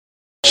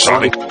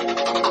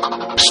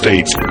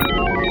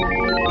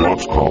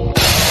SonicState.com.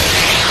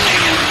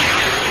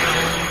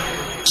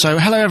 So,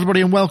 hello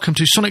everybody and welcome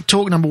to Sonic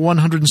Talk number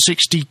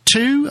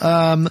 162.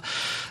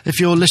 If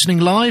you're listening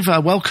live,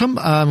 welcome,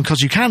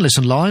 because you can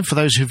listen live. For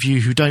those of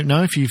you who don't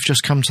know, if you've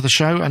just come to the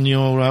show and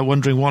you're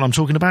wondering what I'm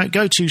talking about,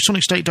 go to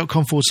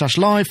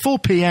sonicstate.com/live, 4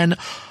 p.m.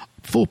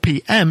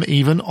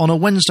 even, on a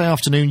Wednesday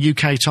afternoon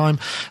UK time.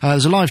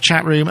 There's a live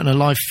chat room and a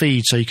live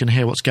feed so you can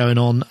hear what's going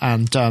on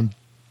and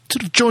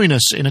sort of join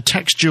us in a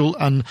textual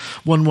and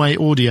one-way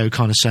audio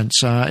kind of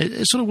sense.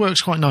 It sort of works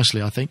quite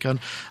nicely, I think, and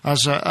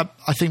as I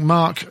think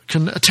Mark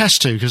can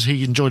attest to, because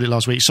he enjoyed it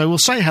last week. So we'll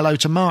say hello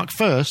to Mark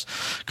first,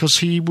 because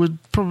he would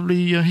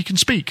probably he can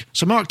speak.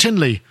 So Mark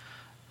Tinley.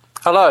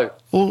 Hello.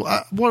 Or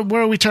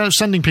where are we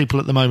sending people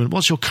at the moment?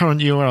 What's your current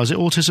URL? Is it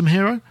Autism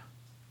Hero?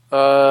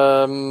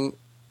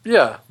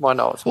 Yeah, why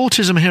not?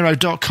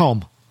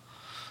 AutismHero.com.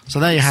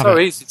 So there you have it. So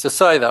easy to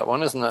say, that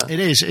one, isn't it?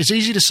 It is. It's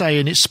easy to say,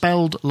 and it's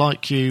spelled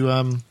like you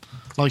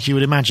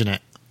would imagine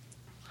it.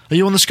 Are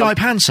you on the Skype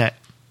handset?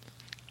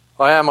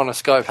 I am on a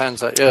Skype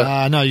handset,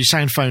 yeah. No, you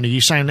sound phony.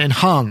 You sound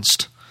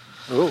enhanced.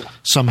 Ooh.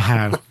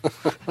 Somehow.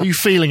 Are you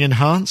feeling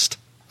enhanced?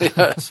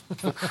 Yes.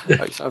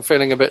 I'm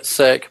feeling a bit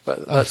sick,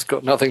 but that's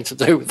got nothing to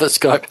do with the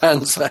Skype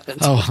handset.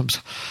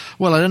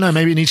 Well, I don't know.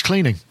 Maybe it needs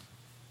cleaning.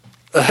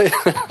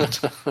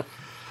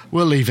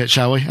 We'll leave it,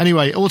 shall we?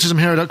 Anyway,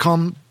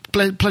 autismhero.com.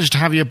 Pleasure to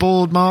have you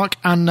aboard, Mark,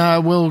 and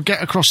we'll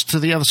get across to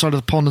the other side of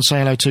the pond and say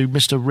hello to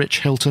Mr. Rich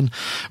Hilton.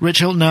 Rich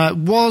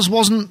Hilton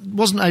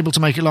wasn't able to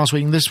make it last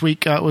week, and this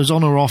week was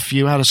on or off.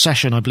 You had a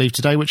session, I believe,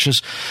 today, which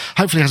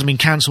hopefully hasn't been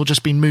cancelled,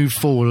 just been moved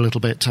forward a little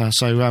bit.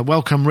 So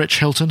welcome, Rich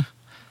Hilton.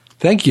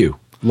 Thank you.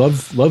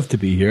 Love to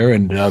be here,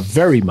 and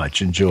very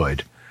much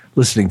enjoyed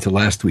listening to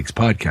last week's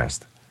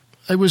podcast.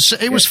 It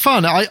was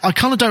fun. I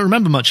kind of don't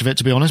remember much of it,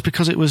 to be honest,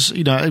 because it was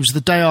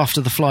the day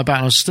after the flyback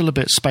and I was still a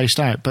bit spaced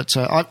out. But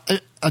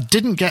I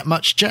didn't get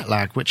much jet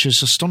lag, which is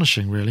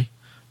astonishing, really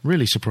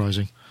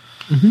surprising.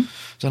 Mm-hmm.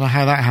 Don't know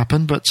how that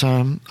happened, but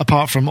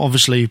apart from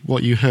obviously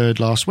what you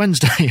heard last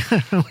Wednesday,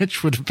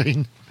 which would have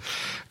been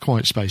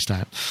quite spaced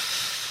out.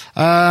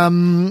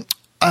 Anyway,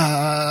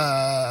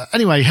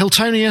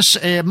 Hiltonius,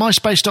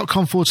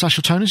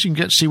 myspace.com/Hiltonius. You can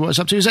get to see what it's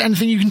up to. Is there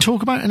anything you can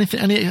talk about?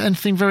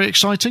 Anything very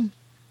exciting?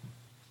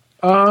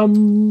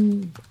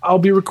 I'll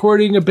be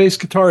recording a bass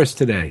guitarist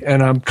today,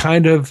 and I'm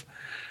kind of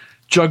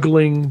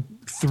juggling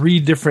 3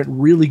 different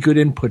really good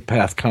input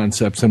path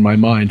concepts in my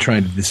mind,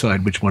 trying to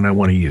decide which one I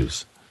want to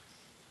use.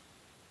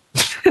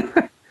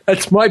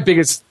 That's my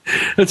biggest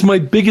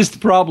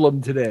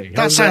problem today.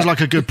 That sounds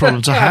like a good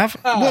problem to have.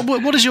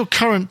 What is your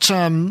current?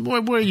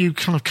 Where are you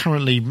kind of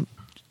currently?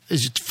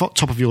 Is it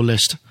top of your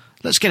list?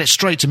 Let's get it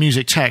straight to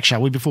music tech,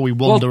 shall we? Before we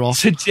wander off.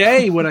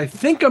 Today, what I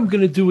think I'm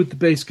going to do with the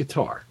bass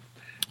guitar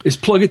is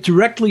plug it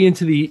directly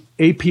into the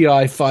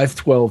API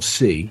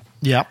 512C.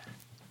 Yeah.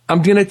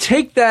 I'm going to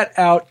take that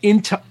out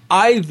into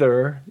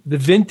either the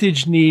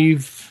vintage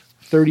Neve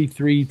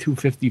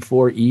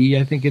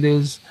 33254E, I think it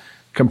is,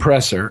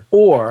 compressor,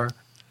 or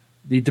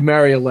the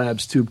Demaria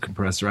Labs tube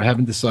compressor. I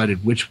haven't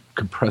decided which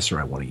compressor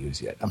I want to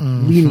use yet.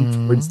 I'm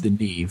leaning towards the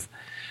Neve.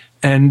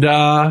 And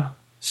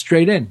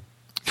straight in.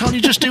 Can't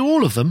you just do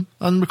all of them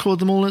and record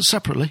them all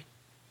separately?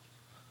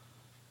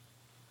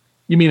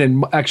 You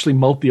mean actually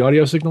mult the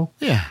audio signal?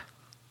 Yeah.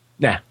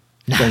 Nah.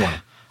 Don't want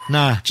to.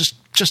 Nah, just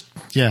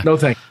yeah. No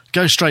thanks.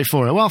 Go straight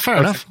for it. Well, fair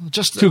enough.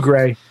 Just too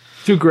gray.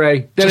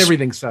 Then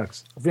everything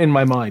sucks in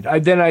my mind.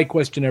 Then I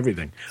question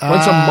everything.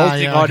 Once I'm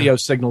multing audio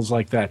signals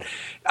like that,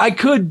 I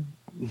could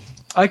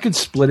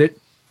split it.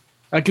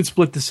 I could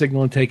split the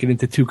signal and take it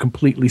into 2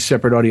 completely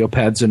separate audio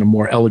pads in a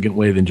more elegant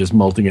way than just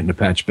multing it in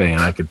Apache Bay,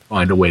 and I could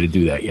find a way to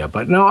do that. Yeah,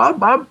 but no,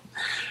 I'm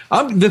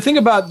the thing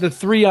about the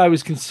 3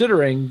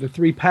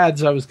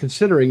 pads I was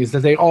considering, is that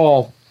they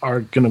all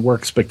are going to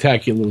work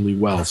spectacularly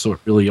well, so it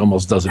really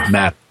almost doesn't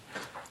matter.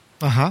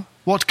 Uh-huh.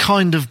 What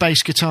kind of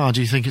bass guitar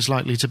do you think it's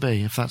likely to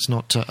be, if that's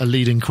not a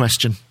leading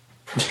question?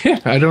 Yeah,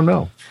 I don't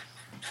know.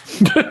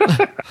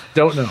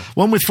 Don't know.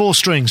 One with 4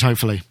 strings,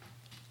 hopefully.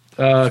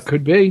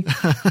 Could be.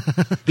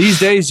 These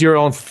days, you're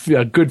on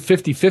a good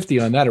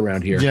 50-50 on that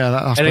around here.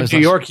 Yeah, and in New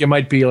York, you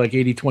might be like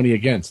 80-20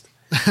 against.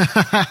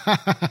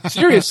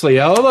 Seriously,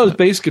 all those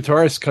bass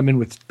guitarists come in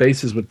with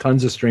basses with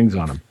tons of strings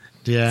on them.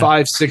 Yeah.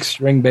 5-6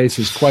 string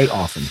basses quite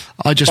often.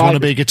 I just want to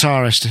be a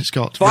guitarist,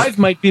 Scott. 5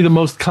 might be the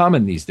most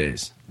common these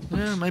days.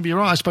 Yeah, maybe you're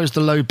right. I suppose the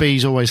low B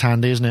is always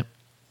handy, isn't it?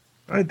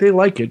 They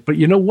like it, but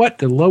you know what?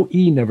 The low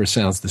E never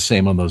sounds the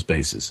same on those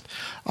basses.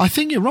 I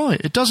think you're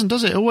right. It doesn't,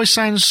 does it? It always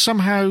sounds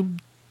somehow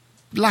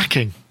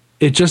lacking.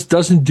 It just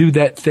doesn't do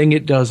that thing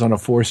it does on a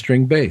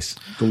 4-string bass,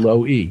 the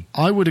low E.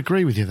 I would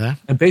agree with you there.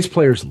 And bass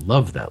players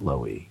love that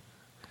low E.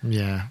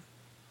 Yeah.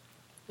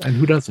 And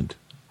who doesn't?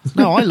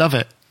 No, I love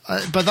it.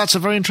 But that's a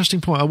very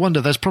interesting point. I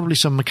wonder, there's probably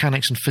some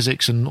mechanics and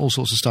physics and all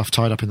sorts of stuff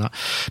tied up in that.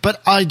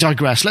 But I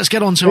digress. Let's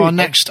get on to our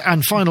next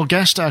and final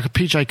guest.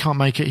 PJ can't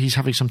make it. He's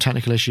having some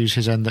technical issues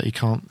his end that he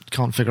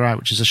can't figure out,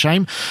 which is a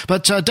shame.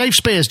 But Dave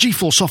Spears,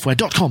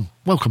 g4software.com.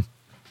 Welcome.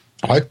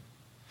 Hi.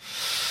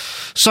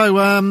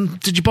 So,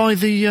 did you buy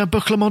the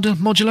Buchla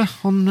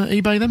modular on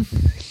eBay then?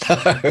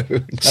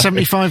 No.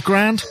 75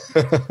 grand?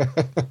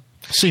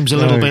 Seems a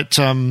little bit,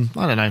 I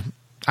don't know,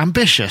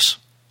 ambitious.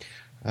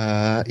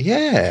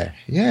 Yeah.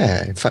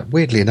 In fact,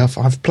 weirdly enough,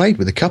 I've played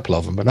with a couple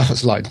of them, and I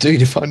was like,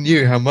 dude, if I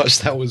knew how much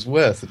that was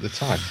worth at the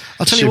time.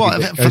 I'll tell you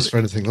what, it goes for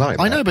anything like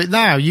that. I know, but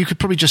now you could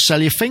probably just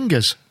sell your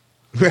fingers.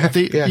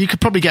 Yeah. You could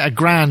probably get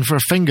 $1,000 for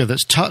a finger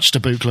that's touched a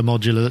Buchla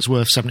modular that's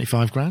worth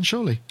 75 grand,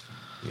 surely.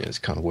 Yeah, it's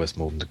kind of worth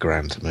more than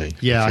 $1,000 to me.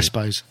 Yeah, I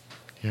suppose.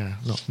 Yeah,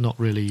 not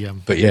really.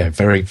 But yeah,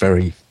 very,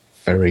 very,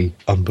 very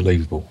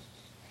unbelievable.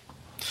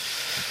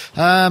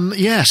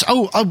 Yes.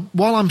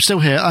 While I'm still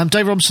here,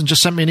 Dave Robinson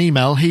just sent me an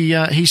email.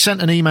 He sent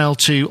an email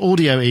to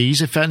Audio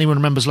Ease. If anyone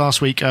remembers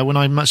last week when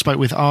I spoke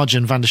with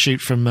Arjun van der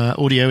Schoot from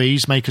Audio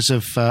Ease, makers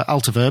of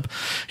Altiverb,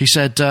 he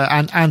said,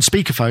 and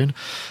Speakerphone,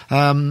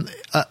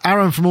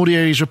 Aaron from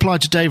Audio Ease replied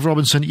to Dave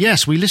Robinson,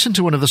 yes, we listened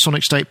to one of the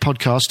Sonic State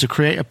podcasts to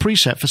create a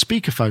preset for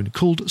Speakerphone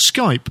called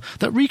Skype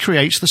that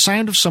recreates the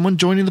sound of someone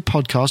joining the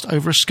podcast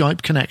over a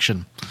Skype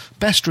connection.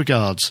 Best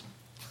regards.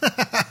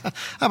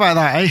 How about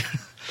that, eh?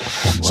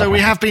 Wow. So we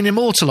have been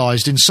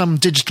immortalised in some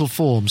digital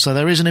form. So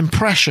there is an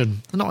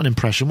impression. Not an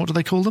impression. What do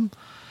they call them?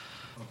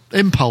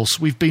 Impulse.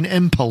 We've been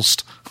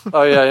impulsed.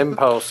 Oh yeah,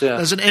 impulse. Yeah.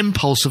 There's an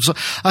impulse of.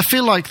 I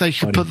feel like they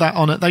could put that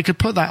on. They could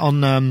put that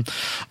on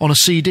a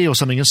CD or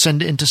something and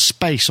send it into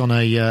space on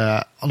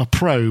a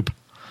probe,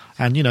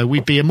 and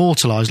we'd be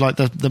immortalised like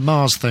the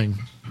Mars thing.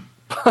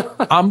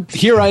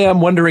 Here I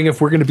am wondering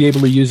if we're going to be able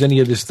to use any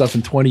of this stuff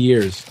in 20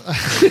 years.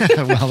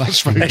 Well,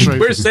 that's very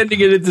true. We're sending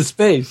it into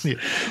space. Yeah,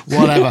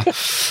 whatever.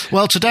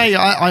 Well, today,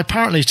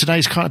 apparently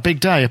today's quite a big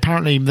day.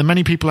 Apparently,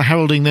 many people are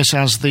heralding this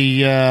as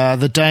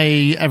the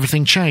day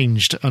everything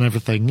changed and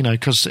everything.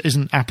 Because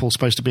isn't Apple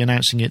supposed to be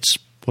announcing its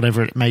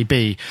whatever it may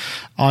be,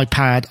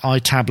 iPad,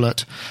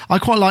 iTablet? I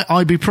quite like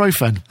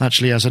ibuprofen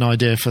actually as an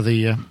idea for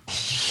the or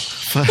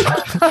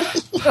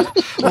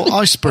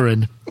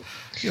iSpirin.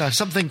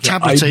 Something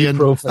tablety and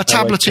a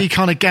tablety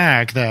kind of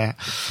gag there.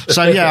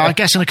 So, yeah, I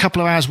guess in a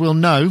couple of hours we'll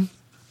know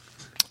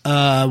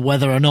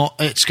whether or not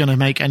it's going to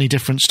make any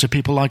difference to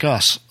people like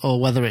us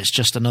or whether it's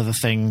just another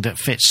thing that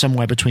fits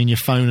somewhere between your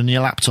phone and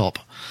your laptop.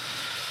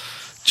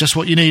 Just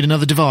what you need,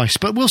 another device.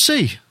 But we'll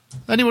see.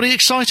 Anybody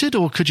excited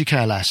or could you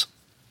care less?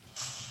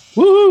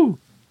 Woohoo!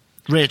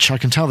 Rich, I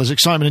can tell there's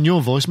excitement in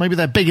your voice. Maybe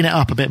they're bigging it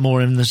up a bit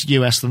more in the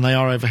US than they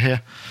are over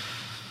here.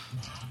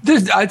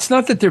 It's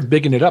not that they're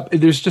bigging it up.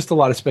 There's just a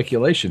lot of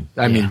speculation.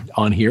 I mean,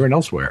 on here and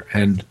elsewhere.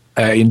 And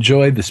I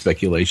enjoy the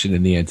speculation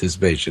and the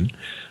anticipation.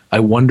 I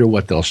wonder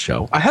what they'll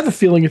show. I have a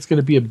feeling it's going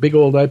to be a big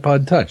old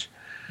iPod Touch.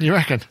 You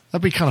reckon?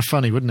 That'd be kind of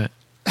funny, wouldn't it?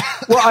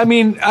 Well, I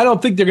mean, I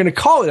don't think they're going to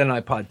call it an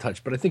iPod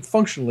Touch, but I think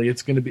functionally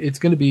it's going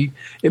to be.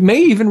 It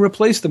may even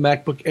replace the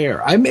MacBook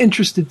Air. I'm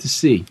interested to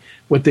see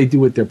what they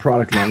do with their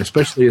product line,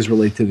 especially as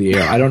related to the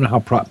Air. I don't know how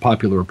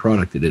popular a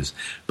product it is,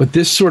 but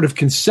this sort of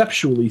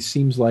conceptually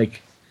seems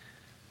like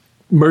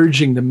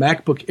merging the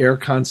MacBook Air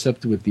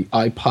concept with the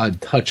iPod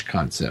Touch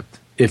concept,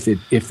 if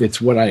it's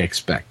what I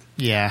expect.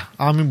 Yeah,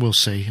 I mean, we'll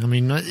see. I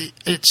mean,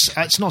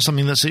 it's not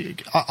something that's...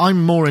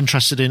 I'm more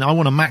interested in... I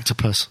want a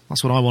Mactopus.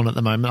 That's what I want at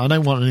the moment. I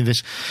don't want any of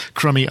this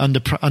crummy,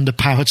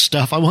 underpowered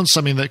stuff. I want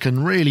something that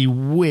can really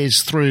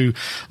whiz through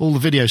all the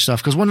video stuff.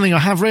 Because one thing I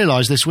have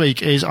realised this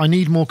week is I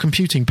need more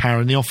computing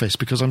power in the office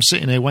because I'm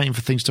sitting here waiting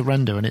for things to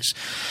render. And it's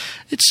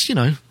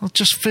I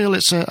just feel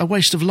it's a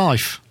waste of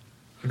life.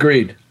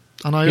 Agreed.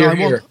 And I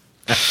want...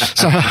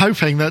 So I'm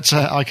hoping that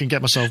I can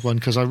get myself one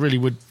because I really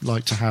would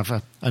like to have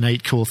an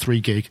 8-core 3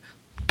 gig,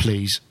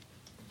 please.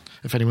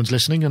 If anyone's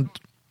listening. And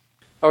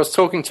I was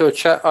talking to a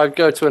chap. I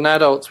go to an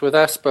adults with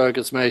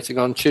Asperger's meeting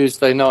on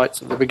Tuesday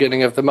nights at the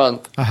beginning of the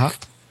month. Uh-huh.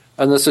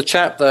 And there's a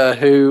chap there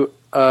who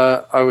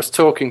I was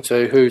talking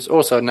to who's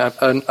also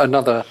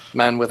another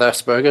man with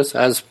Asperger's,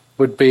 as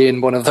would be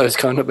in one of those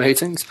kind of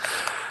meetings.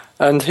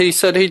 And he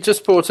said he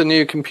just bought a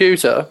new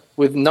computer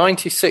with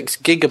 96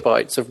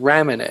 gigabytes of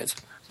RAM in it.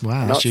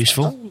 Wow, that's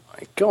useful. Oh,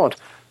 my God.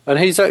 And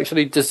he's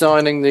actually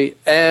designing the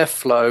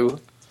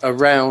airflow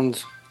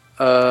around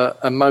a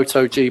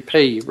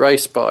MotoGP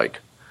race bike.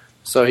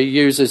 So he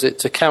uses it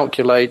to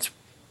calculate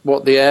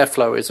what the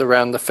airflow is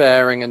around the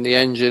fairing and the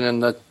engine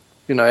and the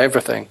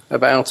everything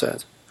about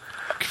it.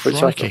 Which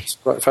I thought was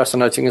quite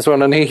fascinating as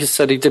well. And he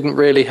said he didn't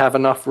really have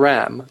enough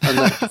RAM. And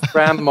the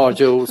RAM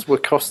modules were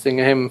costing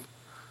him,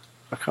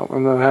 I can't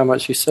remember how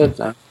much he said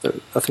now.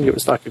 I think it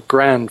was like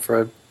 $1,000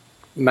 for a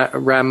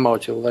RAM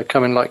module. They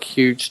come in like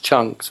huge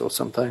chunks or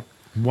something.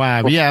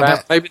 Wow,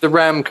 maybe the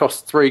RAM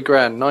costs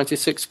 $3,000.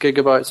 96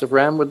 gigabytes of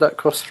RAM, would that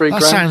cost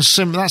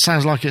 $3,000? That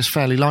sounds like it's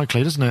fairly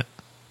likely, doesn't it?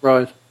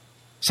 Right.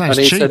 Sounds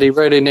and he cheap. said he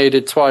really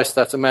needed twice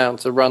that amount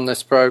to run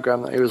this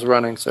program that he was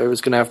running, so he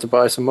was going to have to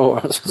buy some more.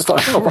 I was just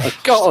like, oh my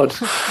God.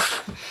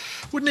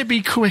 Wouldn't it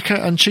be quicker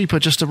and cheaper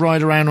just to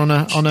ride around on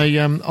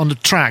a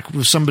track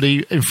with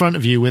somebody in front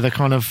of you with a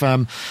kind of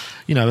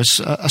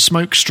a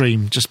smoke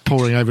stream just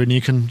pouring over, and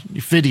you can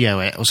video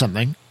it or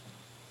something?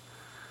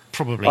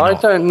 Probably not.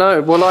 I don't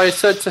know. Well, I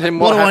said to him,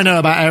 what do I know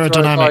about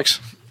aerodynamics?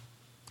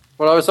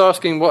 Well, I was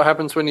asking what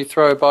happens when you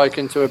throw a bike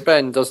into a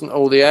bend. Doesn't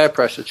all the air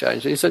pressure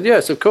change? And he said,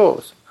 yes, of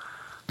course.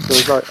 So I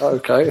was like,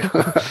 okay.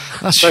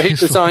 So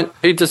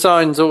he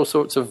designs all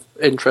sorts of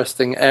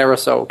interesting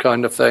aerosol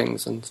kind of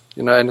things, and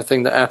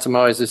anything that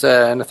atomizes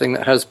air, anything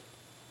that has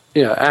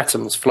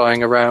atoms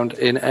flying around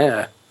in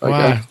air.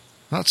 Wow.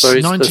 That's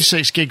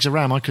 96 gigs of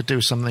RAM. I could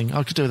do something.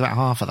 I could do about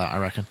half of that, I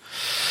reckon.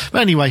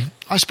 But anyway,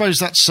 I suppose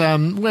that's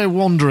we're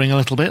wandering a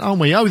little bit, aren't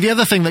we? Oh, the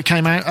other thing that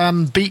came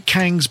out, Beat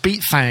Kang's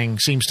Beat Thang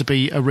seems to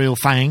be a real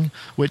thing,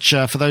 which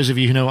for those of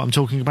you who know what I'm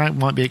talking about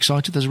might be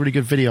excited. There's a really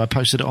good video. I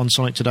posted it on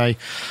Sonic today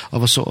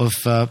of a sort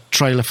of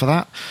trailer for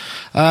that.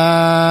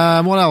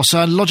 What else?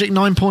 Logic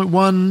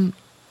 9.1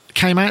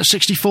 came out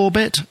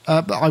 64-bit.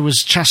 I was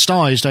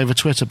chastised over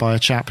Twitter by a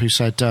chap who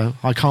said,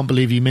 I can't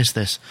believe you missed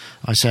this.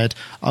 I said,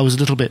 I was a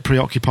little bit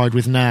preoccupied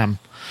with NAM.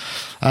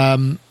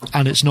 And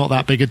it's not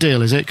that big a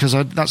deal, is it? Because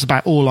that's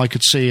about all I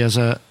could see as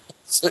a...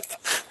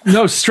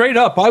 No, straight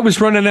up. I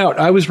was running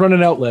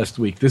out last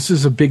week. This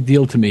is a big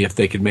deal to me if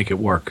they could make it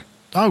work.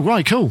 Oh,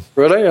 right, cool.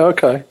 Really?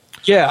 Okay.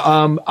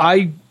 Yeah,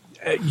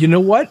 you know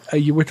what?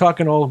 You were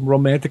talking all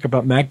romantic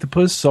about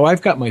Mactopus, so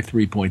I've got my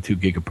 3.2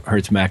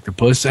 gigahertz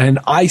Mactopus, and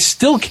I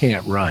still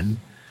can't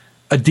run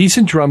a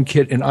decent drum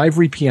kit, an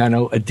ivory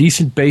piano, a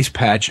decent bass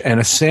patch,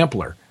 and a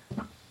sampler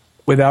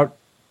without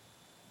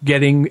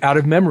getting out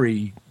of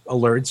memory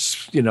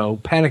alerts,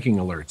 panicking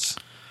alerts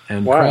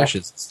and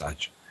crashes and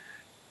such.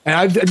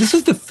 And this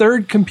is the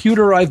third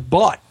computer I've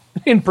bought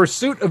in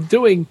pursuit of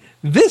doing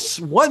this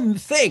one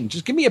thing.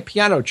 Just give me a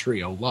piano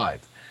trio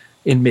live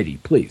in MIDI,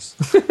 please.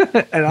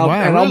 and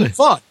I'll move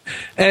on.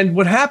 And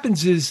what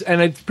happens is,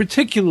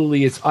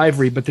 particularly it's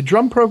Ivory, but the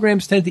drum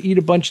programs tend to eat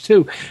a bunch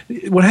too.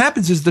 What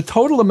happens is the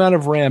total amount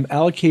of RAM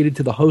allocated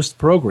to the host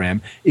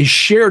program is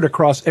shared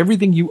across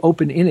everything you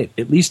open in it,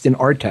 at least in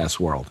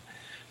RTAS world.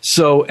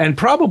 So, and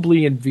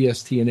probably in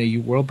VST and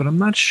AU world, but I'm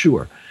not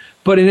sure.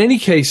 But in any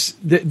case,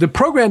 the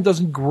program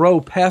doesn't grow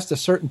past a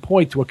certain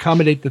point to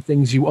accommodate the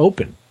things you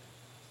open.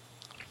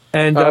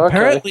 And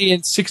apparently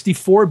in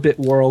 64-bit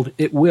world,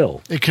 it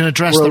will. It can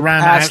address the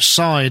RAM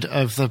outside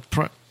of the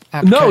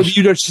application. No,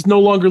 you're just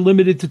no longer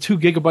limited to 2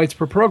 gigabytes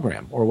per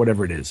program or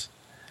whatever it is.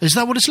 Is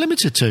that what it's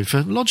limited to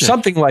for Logic?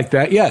 Something like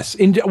that, yes.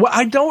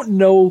 I don't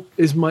know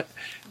as much.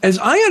 As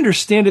I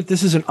understand it,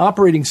 this is an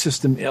operating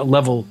system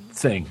level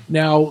thing.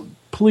 Now,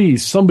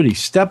 please, somebody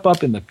step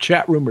up in the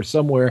chat room or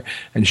somewhere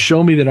and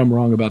show me that I'm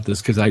wrong about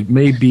this, because I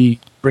may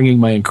be bringing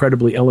my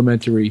incredibly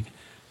elementary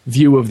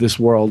view of this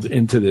world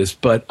into this,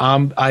 but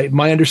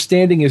my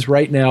understanding is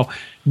right now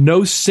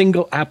no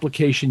single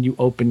application you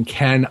open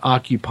can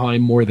occupy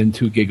more than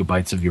 2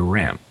 gigabytes of your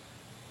RAM.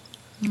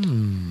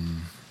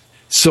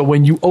 So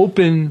when you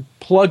open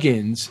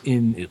plugins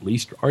in at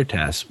least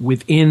RTAS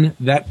within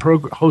that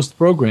host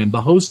program,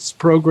 the host's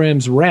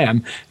program's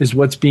RAM is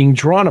what's being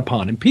drawn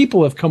upon. And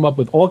people have come up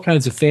with all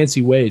kinds of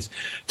fancy ways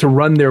to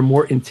run their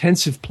more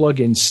intensive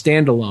plugins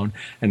standalone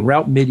and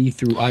route MIDI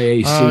through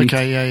IAC. Oh,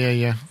 okay,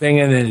 yeah. Thing,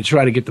 and then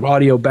try to get the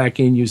audio back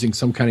in using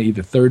some kind of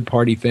either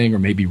third-party thing or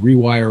maybe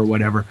Rewire or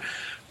whatever.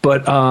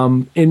 But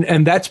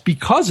and that's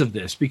because of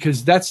this,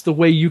 because that's the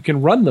way you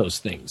can run those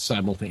things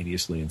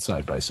simultaneously and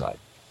side by side.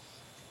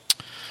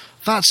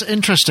 That's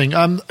interesting.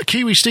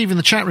 Kiwi Steve in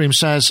the chat room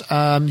says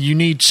you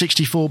need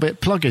 64-bit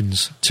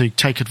plugins to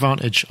take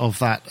advantage of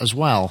that as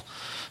well.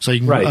 So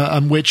you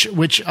can, which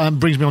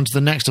brings me on to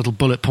the next little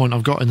bullet point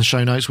I've got in the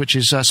show notes, which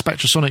is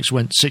Spectrasonics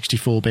went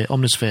 64-bit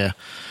Omnisphere.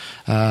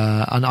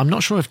 And I'm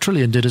not sure if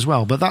Trillion did as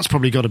well, but that's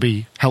probably got to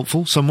be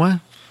helpful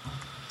somewhere.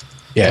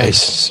 Yeah,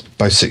 it's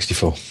both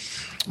 64.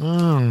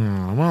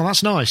 Oh, well,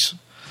 that's nice.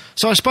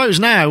 So I suppose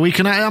now we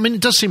can... I mean,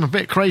 it does seem a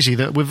bit crazy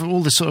that with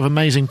all this sort of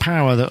amazing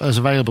power that is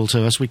available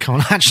to us, we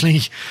can't actually...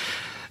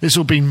 It's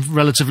all been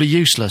relatively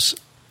useless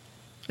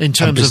in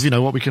terms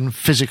of, what we can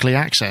physically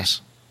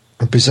access.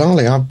 And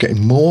bizarrely, I'm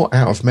getting more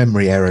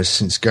out-of-memory errors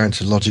since going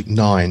to Logic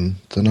 9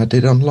 than I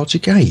did on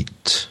Logic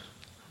 8.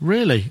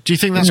 Really? Do you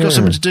think that's got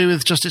something to do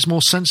with just it's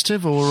more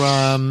sensitive, or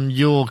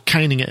you're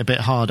caning it a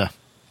bit harder?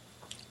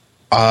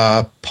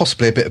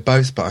 Possibly a bit of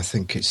both, but I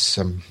think it's...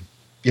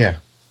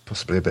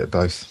 possibly a bit of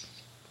both.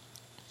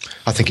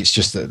 I think it's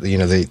just that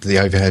the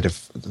overhead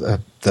of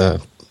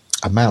the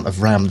amount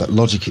of RAM that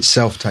Logic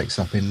itself takes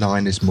up in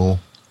 9 is more.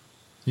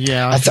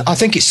 Yeah, I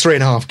think it's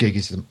 3.5 gig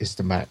is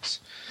the max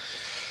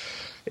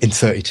in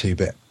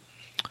 32-bit.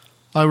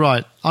 Oh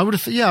right, I would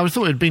have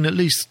thought it'd been at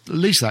least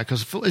that,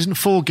 because isn't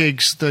 4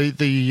 gigs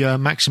the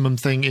maximum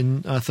thing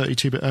in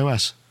 32-bit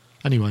OS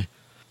anyway?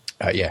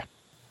 Yeah,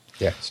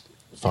 as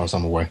far as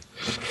I'm aware.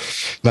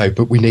 No,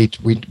 but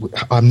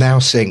I'm now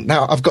seeing...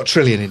 Now, I've got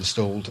Trillion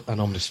installed and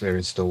Omnisphere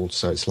installed,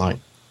 so it's like,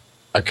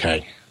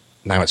 okay,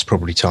 now it's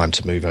probably time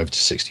to move over to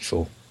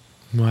 64.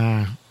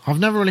 Wow. I've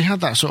never really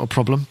had that sort of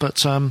problem,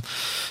 but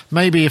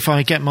maybe if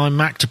I get my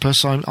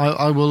Mactopus,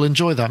 I will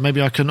enjoy that.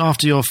 Maybe I can,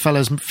 after your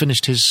fella's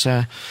finished his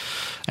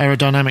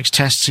aerodynamics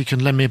tests, he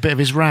can lend me a bit of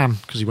his RAM,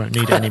 because he won't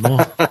need it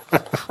anymore.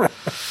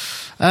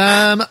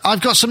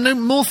 I've got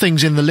some more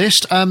things in the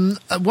list.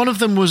 One of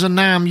them was a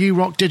NAMM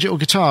U-Rock digital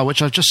guitar,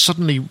 which I've just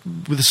suddenly,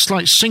 with a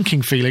slight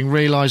sinking feeling,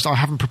 realised I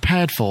haven't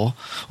prepared for,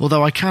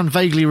 although I can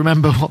vaguely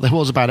remember what there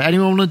was about it.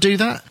 Anyone want to do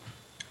that?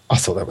 I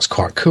thought that was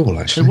quite cool,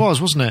 actually. It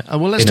was, wasn't it?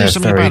 Well, let's do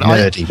something about it. In a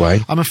very nerdy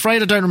way. I'm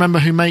afraid I don't remember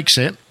who makes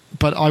it,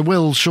 but I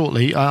will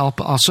shortly. I'll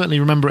certainly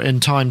remember it in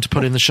time to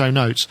put in the show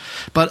notes.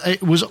 But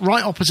it was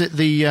right opposite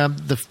the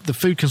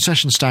food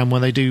concession stand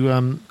where they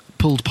do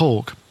pulled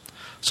pork.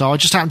 So I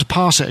just happened to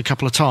pass it a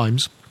couple of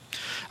times.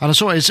 And I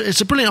saw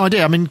it's a brilliant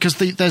idea. I mean, because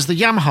there's the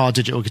Yamaha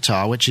digital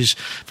guitar, which is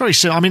very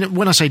simple. I mean,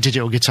 when I say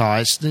digital guitar,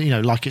 it's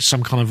like it's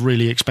some kind of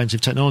really expensive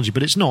technology,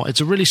 but it's not.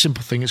 It's a really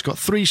simple thing. It's got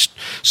 6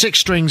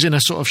 strings in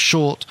a sort of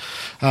short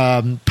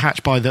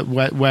patch by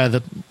where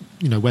the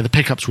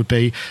pickups would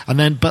be,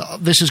 but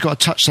this has got a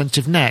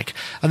touch-sensitive neck.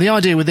 And the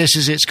idea with this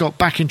is it's got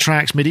backing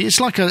tracks, MIDI.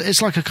 It's like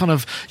a kind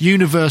of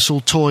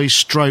universal toy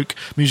stroke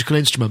musical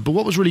instrument. But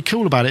what was really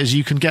cool about it is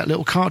you can get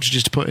little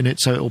cartridges to put in it,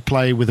 so it'll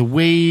play with a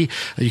Wii.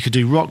 You could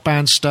do Rock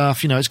Band stuff.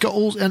 It's got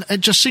all, and it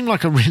just seemed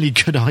like a really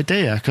good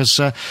idea because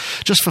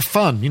just for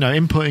fun,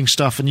 inputting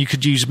stuff, and you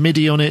could use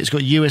MIDI on it. It's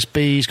got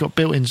USB. It's got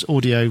built-in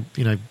audio,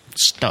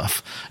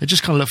 stuff. It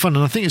just kind of looked fun,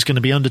 and I think it's going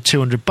to be under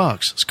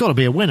 $200. It's got to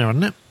be a winner,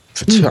 hasn't it?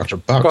 For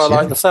 $200, quite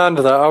like the sound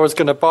of that. I was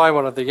going to buy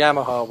one of the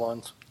Yamaha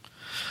ones.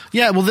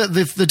 Yeah, well,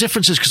 the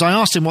difference is, because I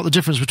asked him what the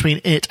difference between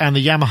it and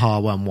the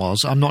Yamaha one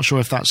was. I'm not sure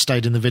if that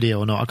stayed in the video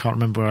or not. I can't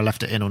remember where I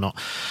left it in or not.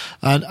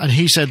 And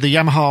he said the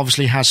Yamaha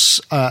obviously has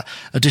a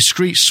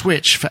discrete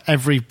switch for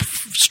every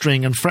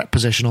string and fret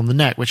position on the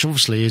neck, which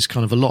obviously is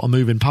kind of a lot of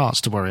moving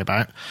parts to worry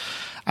about.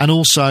 And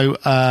also,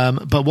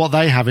 but what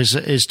they have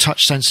is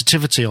touch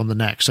sensitivity on the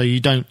neck. So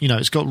you don't,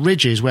 it's got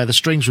ridges where the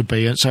strings would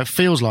be, and so it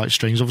feels like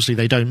strings. Obviously,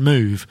 they don't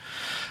move.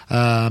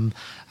 And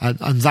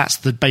that's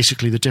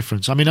basically the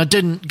difference. I mean, I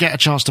didn't get a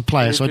chance to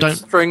play it, so I don't...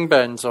 String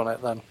bends on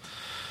it,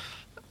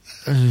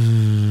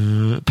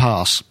 then?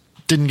 Pass.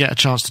 Didn't get a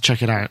chance to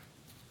check it out,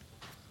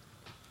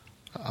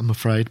 I'm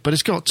afraid. But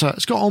it's got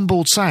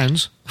onboard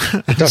sounds.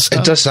 It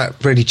does that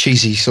really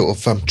cheesy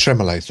sort of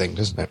tremolo thing,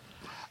 doesn't it?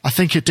 I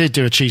think it did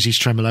do a cheesy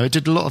tremolo. It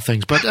did a lot of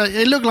things, but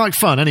it looked like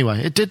fun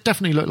anyway. It did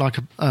definitely look like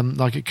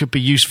it could be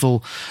a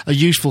useful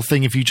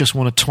thing if you just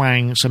want to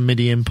twang some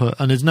MIDI input.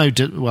 And there's no,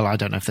 well, I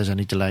don't know if there's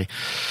any delay,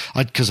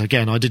 because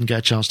again, I didn't get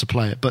a chance to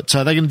play it. But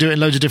they're going to do it in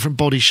loads of different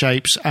body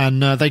shapes,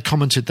 and they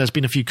commented. There's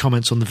been a few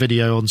comments on the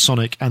video on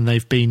Sonic, and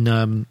they've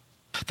been.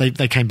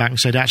 They came back and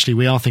said, actually,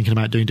 we are thinking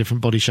about doing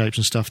different body shapes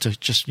and stuff to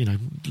just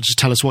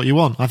tell us what you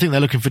want. I think they're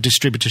looking for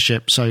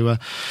distributorship, so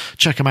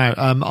check them out.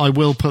 I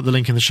will put the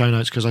link in the show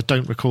notes because I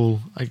don't recall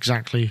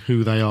exactly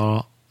who they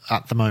are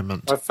at the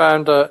moment. I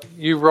found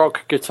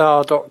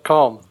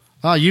urockguitar.com.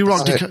 Ah,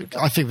 urock.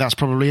 I think that's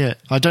probably it.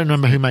 I don't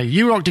remember who made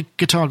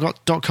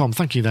urockguitar.com.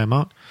 Thank you there,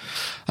 Mark.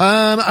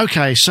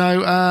 Okay,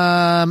 so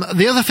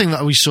the other thing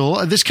that we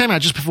saw, this came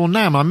out just before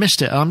NAMM. I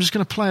missed it. I'm just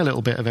going to play a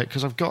little bit of it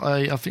because I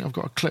think I've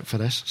got a clip for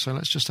this. So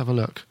let's just have a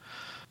look.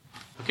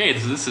 Okay,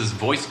 this is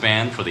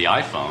VoiceBand for the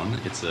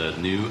iPhone. It's a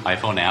new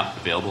iPhone app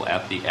available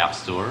at the App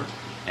Store,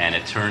 and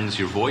it turns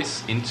your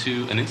voice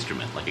into an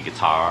instrument, like a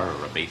guitar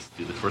or a bass.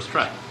 Do the first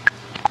track.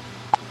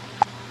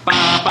 Okay.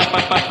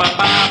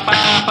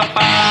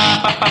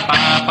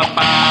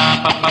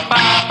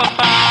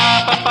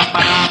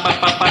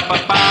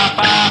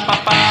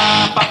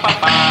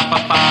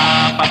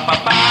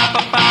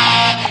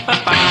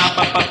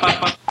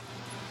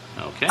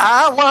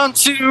 I want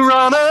to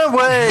run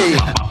away.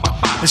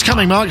 It's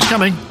coming, Mark. It's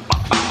coming.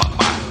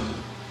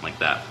 Like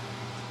that.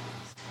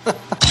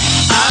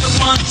 I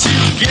want to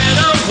get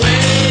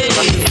away.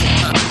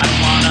 I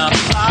want to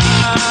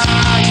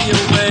fly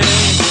away.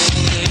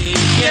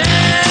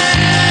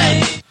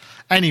 Yeah.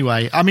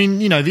 Anyway, I mean,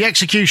 the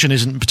execution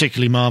isn't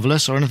particularly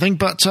marvellous or anything,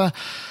 but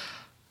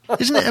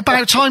isn't it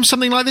about time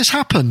something like this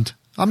happened?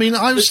 I mean,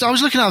 I was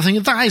looking at it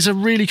thinking, that is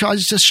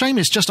it's a shame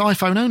it's just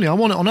iPhone only. I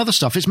want it on other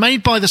stuff. It's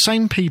made by the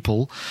same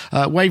people,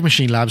 Wave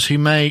Machine Labs, who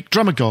make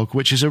Drumagog,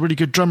 which is a really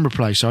good drum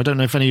replacer. I don't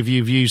know if any of you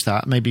have used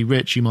that. Maybe,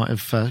 Rich, you might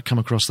have come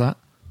across that.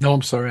 No,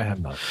 I'm sorry, I have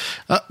not.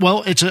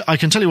 Well, I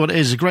can tell you what it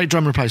is, a great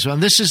drum replacer.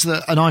 And this is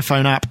an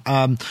iPhone app.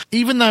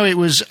 Even though it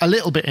was a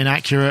little bit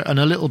inaccurate and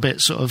a little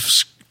bit sort of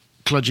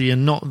kludgy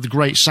and not the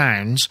great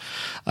sounds,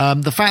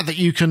 the fact that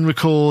you can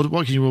record,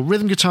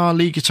 rhythm guitar,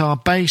 lead guitar,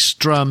 bass,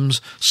 drums,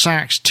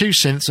 sax, 2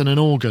 synths and an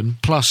organ,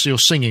 plus your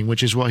singing,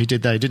 which is what he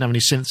did there. He didn't have any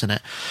synths in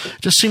it.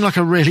 Just seemed like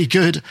a really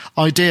good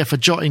idea for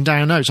jotting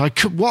down notes.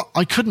 What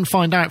I couldn't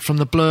find out from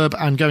the blurb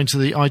and going to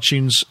the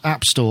iTunes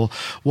App Store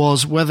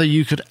was whether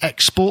you could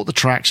export the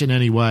tracks in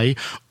any way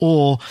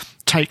or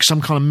take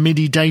some kind of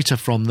MIDI data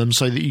from them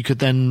so that you could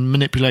then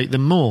manipulate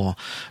them more.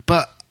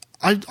 But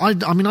I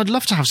mean, I'd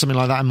love to have something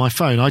like that in my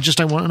phone. I just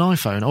don't want an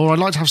iPhone. Or I'd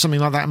like to have something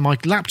like that in my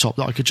laptop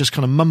that I could just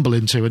kind of mumble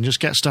into and just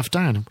get stuff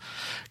down.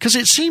 Because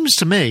it seems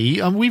to me,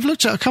 we've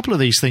looked at a couple of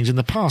these things in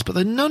the past, but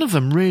none of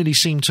them really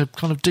seem to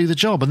kind of do the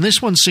job. And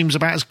this one seems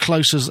about as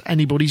close as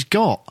anybody's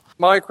got.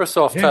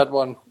 Microsoft had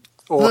one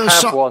or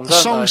have one, don't they?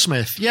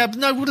 Songsmith. Yeah, but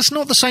no, well, it's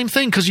not the same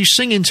thing because you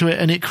sing into it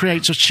and it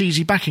creates a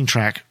cheesy backing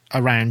track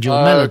around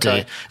your melody.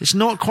 Okay. It's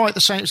not quite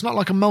the same. It's not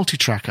like a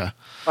multi-tracker.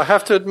 I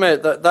have to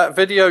admit that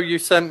video you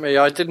sent me,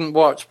 I didn't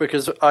watch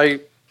because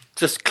I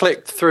just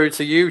clicked through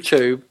to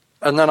YouTube,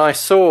 and then I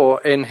saw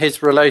in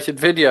his related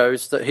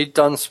videos that he'd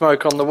done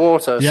Smoke on the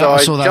Water. Yeah, so I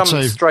saw that jumped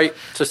too. straight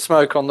to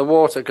Smoke on the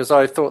Water because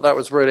I thought that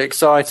was really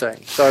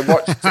exciting. So I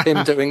watched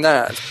him doing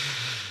that.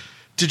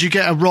 Did you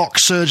get a rock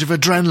surge of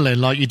adrenaline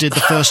like you did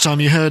the first time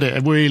you heard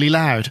it, really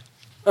loud?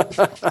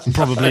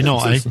 Probably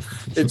not, eh?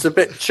 It's a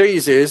bit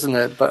cheesy, isn't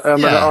it? But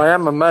Yeah. I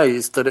am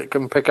amazed that it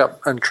can pick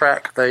up and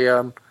track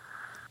the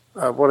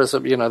what is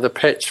it? You know, the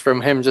pitch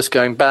from him just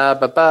going ba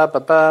ba ba ba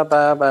ba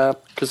ba ba.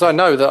 Because I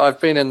know that I've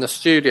been in the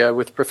studio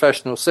with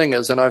professional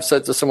singers, and I've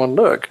said to someone,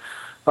 "Look,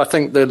 I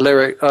think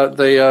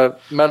the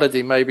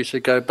melody maybe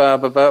should go ba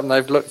ba ba," and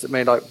they've looked at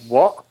me like,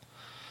 "What?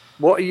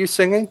 What are you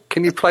singing?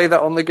 Can you play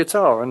that on the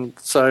guitar?" And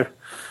so.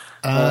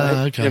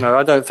 Okay. You know,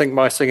 I don't think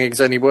my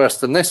singing's any worse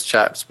than this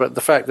chap's, but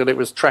the fact that it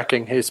was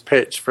tracking his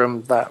pitch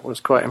from that was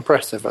quite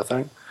impressive, I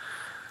think.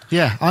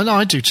 Yeah, I know,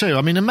 I do too.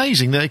 I mean,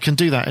 amazing that it can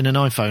do that in an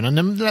iPhone, and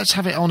then let's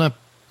have it on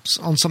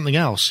something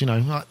else. You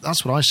know,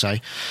 that's what I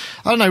say.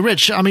 I don't know,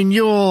 Rich. I mean,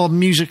 you're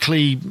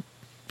musically,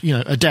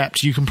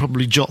 adept. You can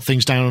probably jot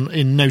things down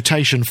in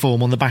notation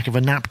form on the back of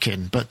a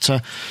napkin. But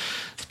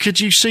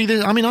could you see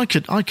this? I mean, I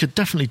could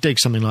definitely dig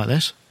something like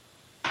this.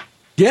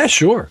 Yeah,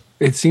 sure.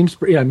 It seems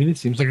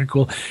like a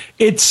cool.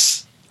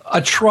 It's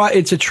a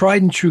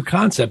tried and true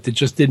concept. It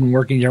just didn't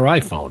work in your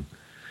iPhone.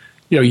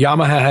 You know,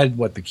 Yamaha had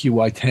the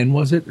QY10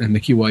 was it, and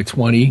the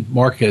QY20.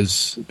 Mark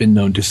has been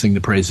known to sing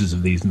the praises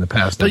of these in the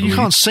past. But you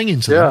can't sing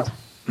into them.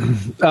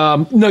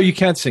 No, you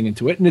can't sing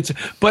into it,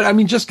 but I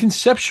mean, just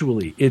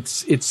conceptually,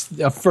 it's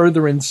a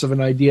furtherance of an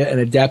idea and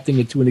adapting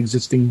it to an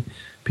existing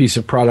piece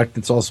of product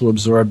that's also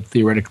absorbed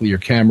theoretically your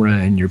camera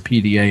and your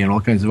PDA and all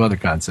kinds of other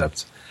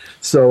concepts.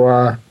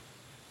 So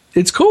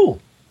it's cool.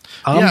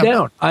 I'm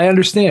down. I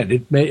understand.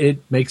 It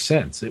makes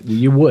sense.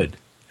 You would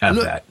have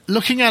that.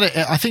 Looking at it,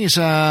 I think it's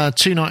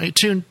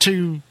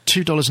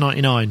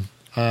 $2.99.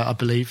 I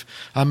believe.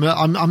 I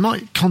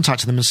might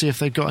contact them and see if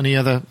they've got any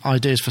other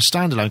ideas for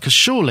standalone. Because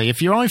surely,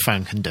 if your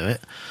iPhone can do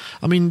it,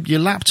 I mean, your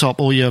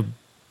laptop or your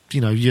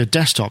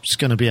desktop's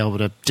going to be able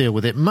to deal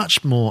with it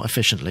much more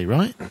efficiently,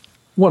 right?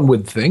 One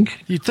would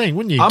think. You'd think,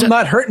 wouldn't you? I'm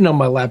not hurting on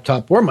my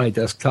laptop or my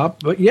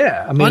desktop, but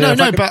yeah. I mean,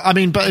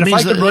 but it means if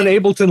I could run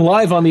Ableton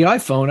Live on the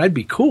iPhone, I'd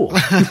be cool.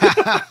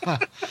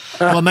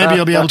 Well, maybe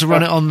you'll be able to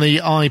run it on the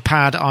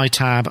iPad,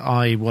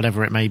 iTab,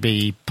 whatever it may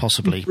be,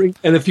 possibly.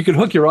 And if you could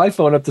hook your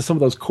iPhone up to some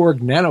of those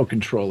Korg Nano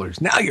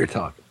controllers, now you're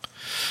talking.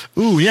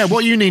 Ooh, yeah.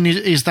 What you need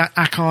is that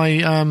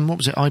Akai, what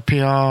was it,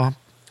 IPR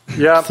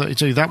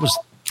 32. That was...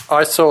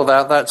 I saw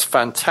that. That's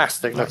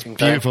fantastic looking.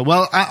 Beautiful.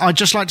 Well, I'd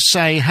just like to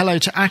say hello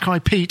to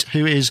Akai Pete,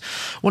 who is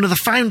one of the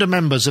founder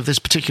members of this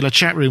particular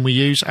chat room we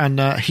use, and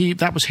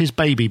that was his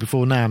baby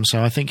before NAMM,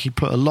 so I think he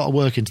put a lot of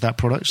work into that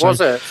product. So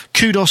was it?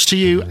 Kudos to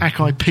you,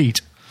 Akai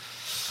Pete.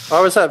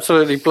 I was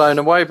absolutely blown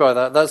away by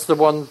that. That's the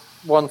one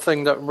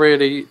thing that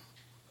really,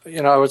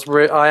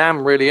 I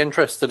am really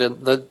interested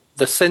in the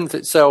synth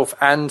itself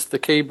and the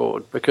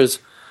keyboard, because,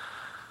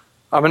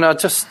 I mean, I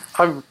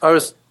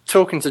was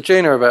talking to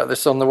Gina about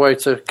this on the way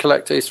to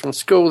collect these from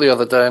school the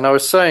other day, and I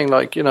was saying,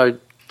 20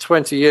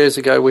 years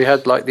ago we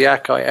had the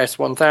Akai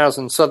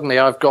S1000. Suddenly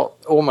I've got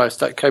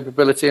almost that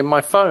capability in my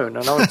phone,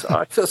 and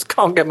I just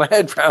can't get my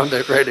head around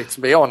it, really,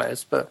 to be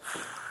honest. But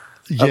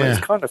I mean,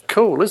 it's kind of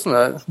cool, isn't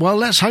it? Well,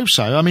 let's hope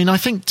so. I mean, I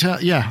think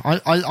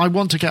I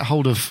want to get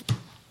hold of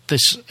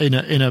this in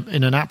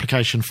an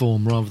application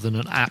form rather than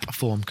an app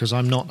form, because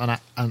I'm not an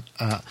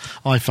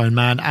iPhone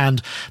man,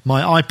 and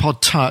my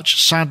iPod Touch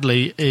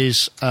sadly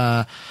is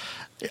I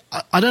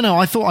don't know,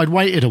 I thought I'd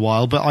waited a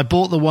while, but I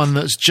bought the one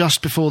that's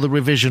just before the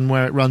revision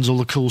where it runs all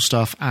the cool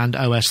stuff and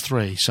OS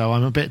 3, so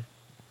I'm a bit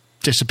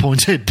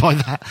disappointed by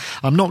that.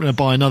 I'm not going to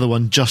buy another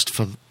one just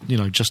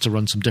to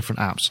run some different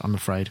apps, I'm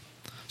afraid.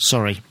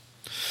 Sorry.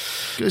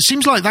 It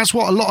seems like that's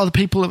what a lot of the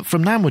people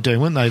from NAMM were doing,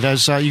 weren't they?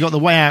 There's you got the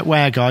Way Out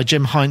Where guy,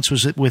 Jim Heinz,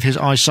 was with his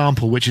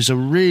iSample, which is a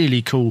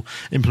really cool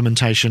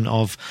implementation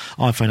of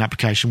iPhone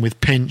application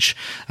with pinch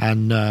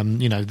and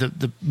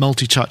the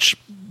multi-touch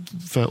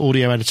for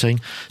audio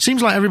editing.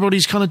 Seems like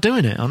everybody's kind of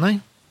doing it, aren't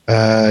they?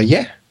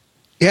 Yeah.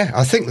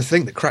 I think the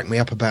thing that cracked me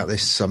up about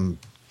this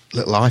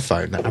little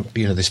iPhone,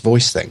 this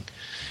voice thing,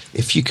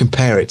 if you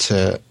compare it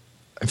to,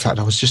 in fact,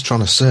 I was just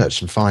trying to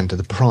search and find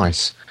the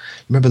price.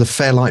 Remember the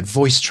Fairlight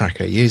voice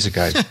tracker years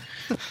ago,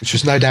 which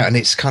was no doubt, and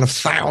it's kind of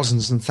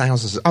thousands and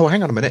thousands. Oh,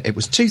 hang on a minute. It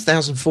was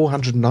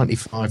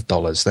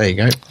 $2,495. There you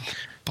go.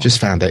 Just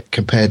found it,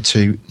 compared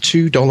to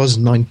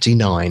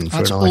 $2.99 for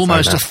That's an iPhone.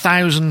 Almost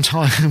 1,000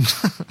 times.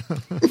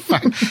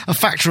 A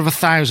factor of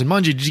 1,000.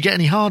 Mind you, did you get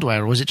any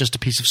hardware, or was it just a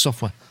piece of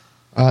software?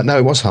 No,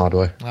 it was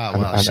hardware. Oh,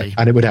 well, I see.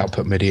 And it would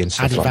output MIDI and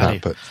stuff Added like value.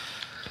 that. But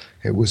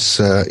it was,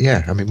 I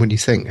mean, when you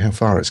think how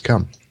far it's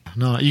come.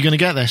 No, are you going to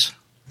get this?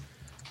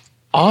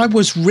 I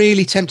was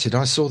really tempted.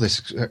 I saw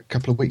this a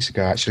couple of weeks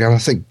ago, actually, and I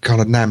think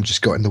kind of NAMM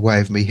just got in the way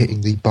of me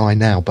hitting the buy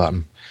now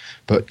button.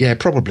 But yeah,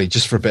 probably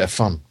just for a bit of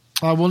fun.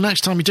 Oh, well,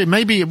 next time you do,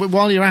 maybe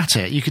while you're at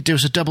it, you could do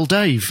us a Double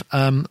Dave.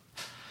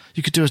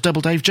 You could do us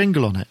Double Dave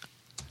jingle on it.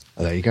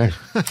 Oh, there you go.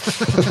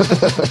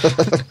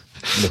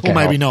 Or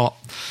maybe not.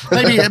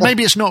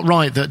 Maybe it's not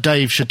right that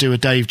Dave should do a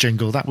Dave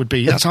jingle.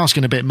 That's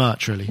asking a bit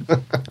much, really.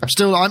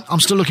 I'm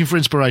still looking for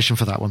inspiration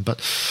for that one.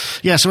 But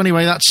yeah, so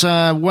anyway, that's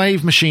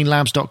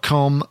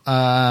wavemachinelabs.com,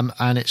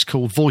 and it's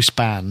called Voice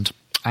Band,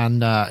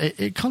 and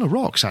it kind of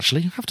rocks,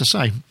 actually, I have to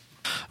say.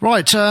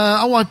 Right,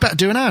 I better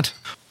do an ad.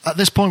 At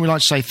this point, we'd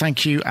like to say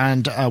thank you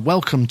and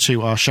welcome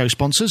to our show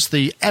sponsors,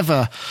 the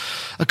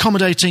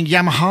ever-accommodating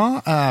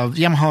Yamaha,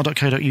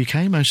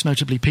 yamaha.co.uk, most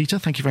notably Peter.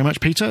 Thank you very much,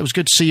 Peter. It was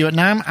good to see you at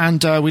NAMM,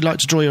 and we'd like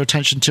to draw your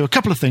attention to a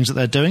couple of things that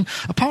they're doing,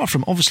 apart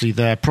from, obviously,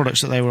 their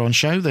products that they were on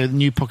show, the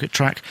new Pocket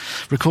Track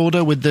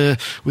recorder with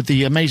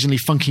the amazingly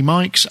funky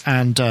mics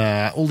and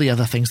all the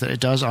other things that it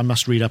does. I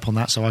must read up on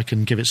that so I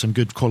can give it some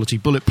good quality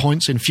bullet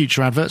points in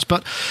future adverts.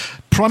 But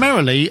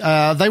primarily,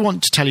 they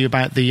want to tell you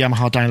about the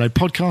Yamaha Download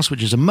podcast,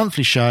 which is a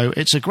monthly show.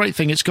 It's a great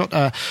thing. It's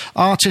got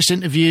artist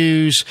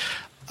interviews.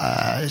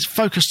 It's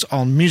focused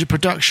on music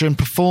production,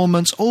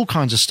 performance, all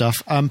kinds of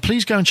stuff.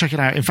 Please go and check it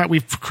out. In fact,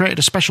 we've created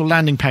a special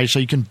landing page so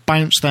you can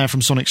bounce there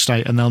from Sonic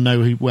State and they'll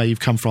know where you've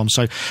come from.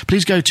 So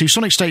please go to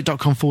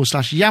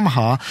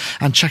sonicstate.com/Yamaha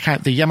and check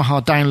out the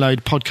Yamaha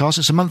Download podcast.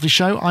 It's a monthly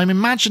show. I'm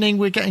imagining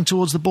we're getting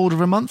towards the border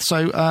of a month,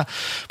 so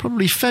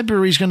probably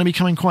February is going to be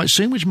coming quite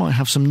soon, which might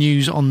have some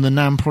news on the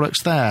NAMM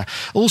products there.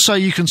 Also,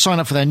 you can sign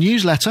up for their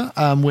newsletter,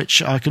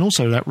 which I can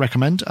also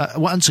recommend.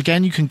 Once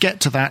again, you can get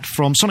to that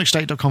from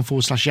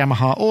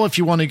sonicstate.com/Yamaha, or if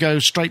you want to go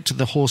straight to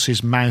the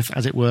horse's mouth,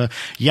 as it were,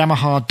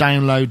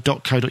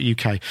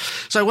 yamahadownload.co.uk.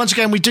 So once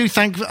again, we do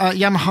thank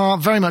Yamaha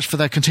very much for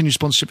their continued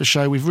sponsorship of the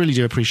show. We really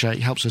do appreciate it.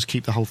 It helps us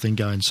keep the whole thing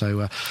going.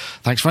 So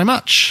thanks very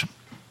much.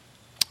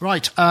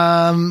 Right,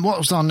 what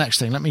was our next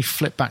thing? Let me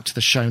flip back to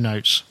the show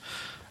notes.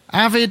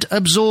 Avid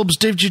absorbs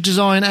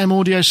DigiDesign,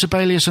 M-Audio,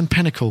 Sibelius and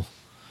Pinnacle.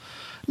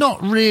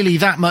 Not really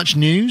that much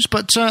news,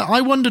 but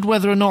I wondered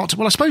whether or not...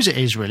 Well, I suppose it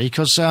is, really,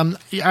 because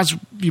as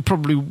you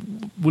probably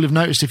will have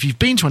noticed if you've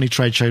been to any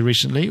trade show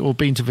recently or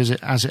been to visit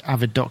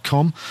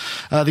avid.com,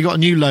 they got a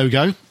new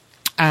logo,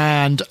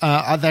 and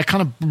they're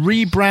kind of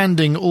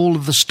rebranding all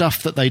of the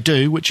stuff that they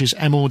do, which is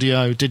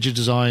M-Audio,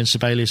 DigiDesign,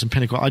 Sibelius and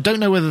Pinnacle. I don't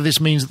know whether this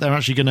means that they're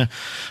actually going to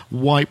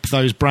wipe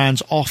those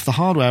brands off the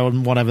hardware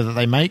and whatever that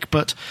they make,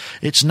 but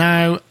it's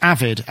now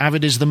Avid.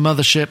 Avid is the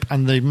mothership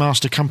and the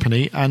master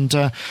company, and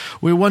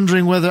we're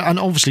wondering whether, and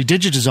obviously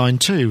DigiDesign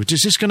too,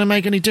 is this going to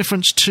make any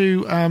difference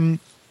to...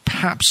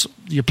 perhaps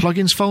your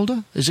plugins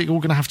folder? Is it all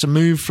going to have to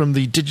move from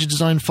the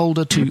DigiDesign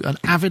folder to an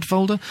Avid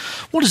folder?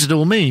 What does it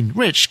all mean?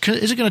 Rich,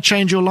 is it going to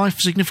change your life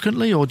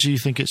significantly, or do you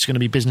think it's going to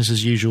be business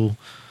as usual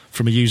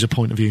from a user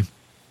point of view?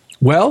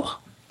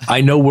 Well, I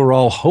know we're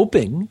all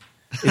hoping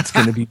it's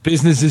going to be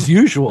business as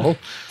usual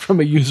from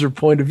a user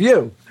point of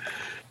view.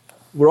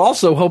 We're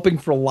also hoping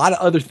for a lot of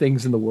other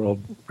things in the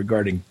world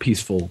regarding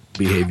peaceful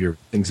behavior,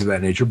 things of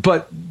that nature.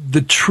 But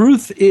the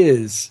truth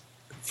is,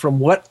 from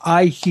what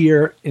I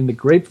hear in the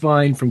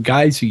grapevine from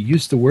guys who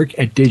used to work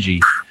at Digi,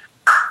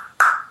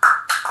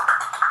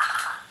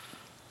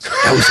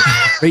 that was a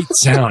great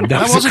sound.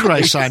 That was a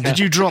great sound. Did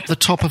you drop the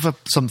top of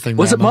something?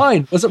 Was it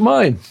mine? Was it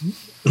mine?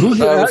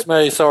 That was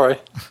me, sorry.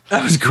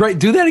 That was great.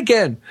 Do that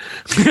again.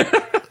 Do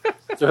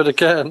it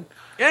again.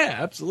 Yeah,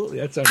 absolutely.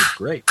 That sounded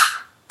great.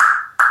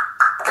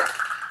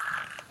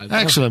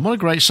 Excellent. What a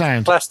great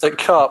sound. Plastic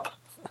cup.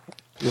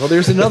 Well,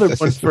 there's another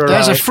one for...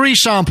 There's a free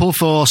sample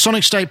for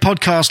Sonic State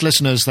podcast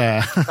listeners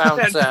there.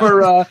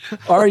 For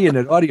Aryan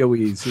at Audio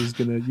Ease, who's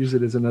going to use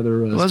it as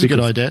another well, that's a good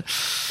idea.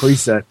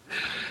 Preset.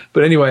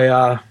 But anyway,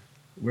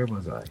 where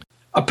was I?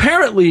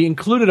 Apparently,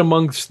 included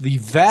amongst the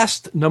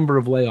vast number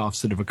of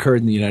layoffs that have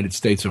occurred in the United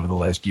States over the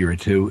last year or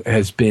two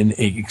has been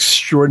an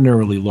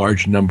extraordinarily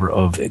large number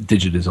of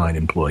DigiDesign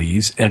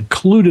employees.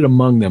 Included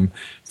among them,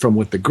 from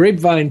what the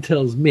grapevine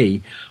tells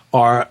me,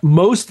 are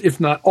most,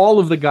 if not all,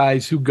 of the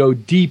guys who go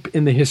deep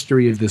in the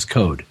history of this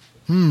code.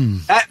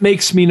 That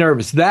makes me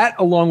nervous. That,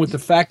 along with the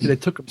fact that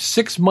it took them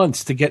 6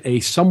 months to get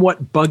a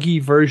somewhat buggy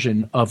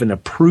version of an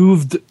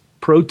approved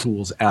Pro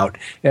Tools out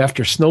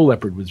after Snow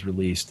Leopard was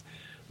released,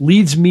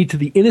 leads me to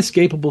the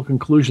inescapable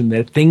conclusion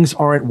that things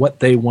aren't what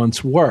they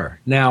once were.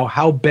 Now,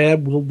 how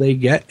bad will they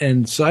get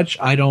and such,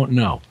 I don't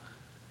know.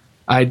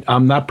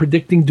 I'm not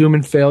predicting doom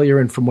and failure,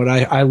 and from what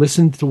I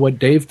listened to what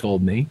Dave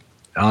told me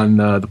on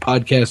the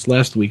podcast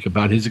last week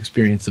about his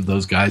experience of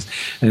those guys,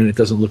 and it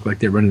doesn't look like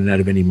they're running out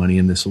of any money,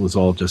 and this was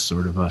all just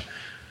sort of a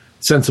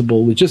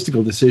sensible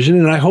logistical decision,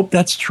 and I hope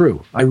that's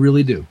true. I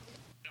really do.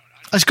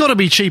 It's got to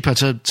be cheaper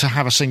to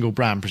have a single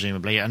brand,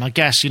 presumably. And I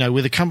guess,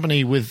 with a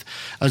company with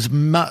as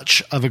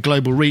much of a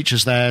global reach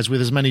as theirs, with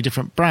as many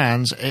different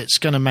brands, it's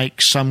going to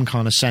make some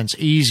kind of sense,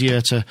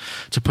 easier to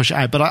push it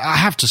out. But I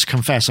have to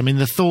confess,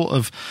 the thought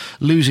of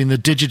losing the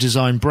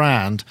DigiDesign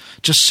brand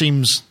just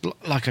seems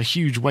like a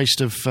huge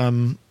waste of,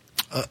 of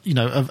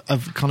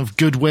kind of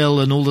goodwill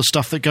and all the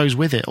stuff that goes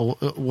with it, or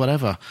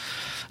whatever.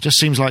 Just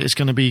seems like it's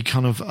going to be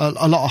kind of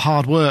a lot of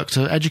hard work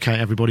to educate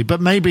everybody. But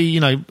maybe,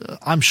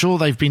 I'm sure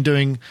they've been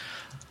doing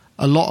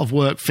a lot of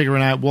work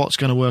figuring out what's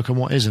going to work and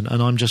what isn't,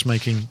 and I'm just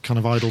making kind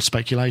of idle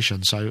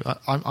speculation. So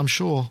I'm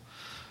sure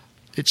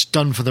it's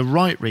done for the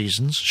right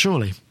reasons,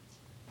 surely.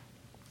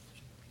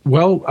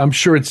 Well, I'm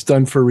sure it's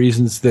done for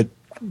reasons that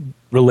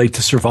relate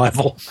to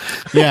survival.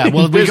 Yeah,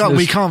 well,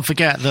 we can't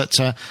forget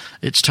that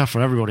it's tough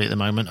for everybody at the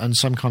moment, and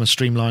some kind of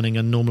streamlining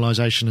and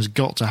normalisation has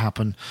got to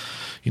happen.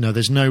 You know,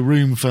 there's no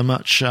room for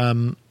much.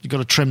 You've got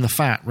to trim the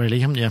fat,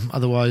 really, haven't you?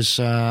 Otherwise,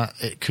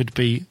 it could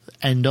be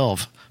end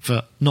of,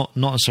 for not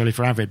necessarily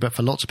for Avid, but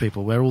for lots of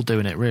people. We're all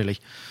doing it, really.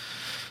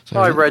 So,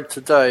 I read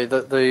today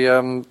that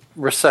the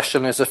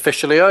recession is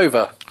officially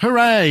over.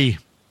 Hooray!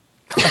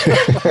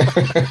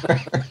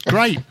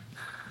 Great.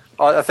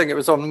 I think it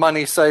was on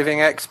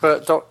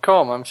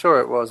moneysavingexpert.com. I'm sure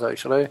it was,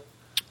 actually.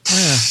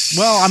 Yeah.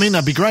 Well, I mean,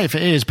 that'd be great if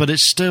it is, but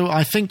it's still,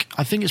 I think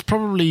it's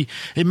probably,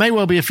 it may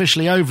well be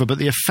officially over, but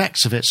the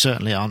effects of it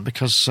certainly aren't,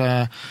 because,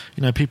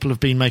 people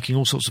have been making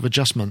all sorts of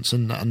adjustments,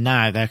 and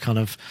now they're kind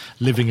of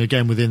living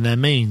again within their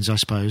means, I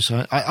suppose.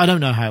 I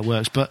don't know how it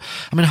works, but,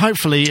 I mean,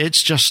 hopefully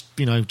it's just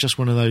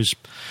one of those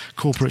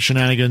corporate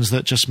shenanigans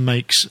that just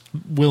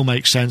will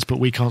make sense, but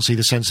we can't see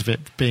the sense of it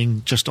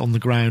being just on the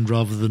ground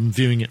rather than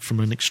viewing it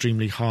from an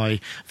extremely high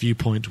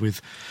viewpoint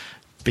with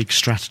big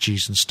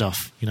strategies and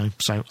stuff,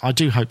 so I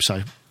do hope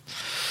so.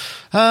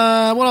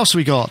 What else have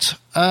we got?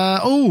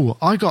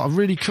 I got a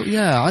really cool,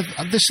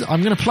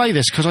 I'm going to play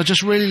this because I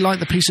just really like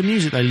the piece of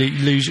music they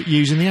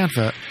use in the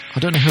advert.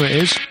 I don't know who it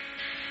is.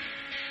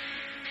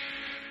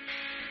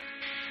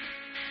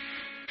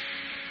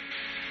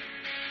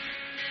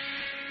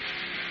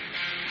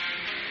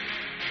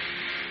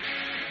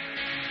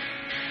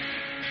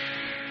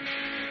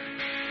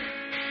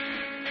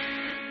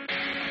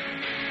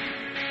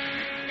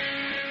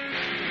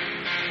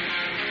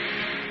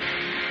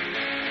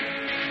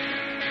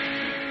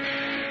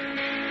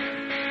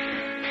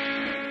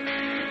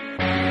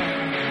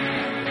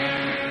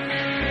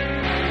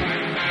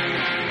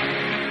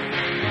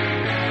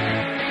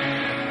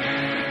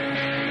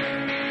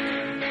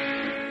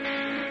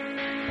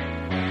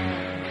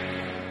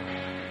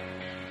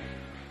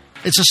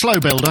 It's a slow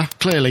builder,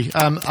 clearly,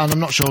 and I'm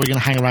not sure we're going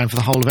to hang around for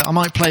the whole of it. I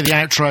might play the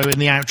outro in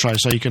the outro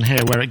so you can hear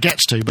where it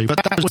gets to,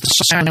 but that was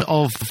the sound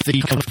of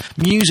the kind of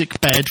music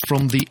bed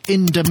from the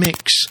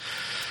Indamix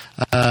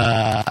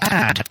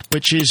ad,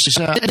 which is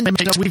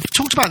we've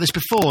talked about this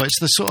before. It's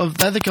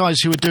they're the guys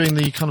who are doing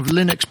the kind of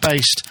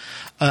Linux-based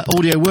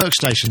audio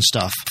workstation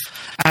stuff,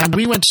 and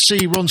we went to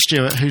see Ron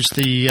Stewart, who's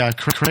the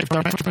creative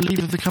director, I believe,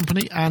 of the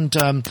company, and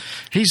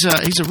he's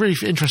a really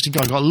interesting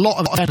guy. Got a lot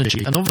of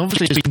energy, and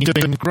obviously he's been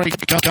doing great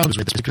guns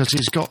with it because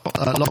he's got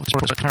a lot of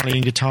experience apparently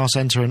in Guitar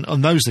Center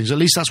and those things. At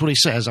least that's what he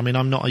says. I mean,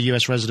 I'm not a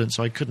US resident,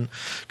 so I couldn't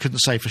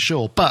say for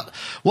sure. But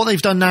what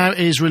they've done now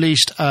is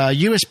released a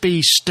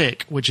USB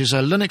stick, which is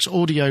a Linux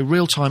audio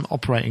real-time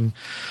operating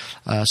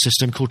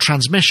system called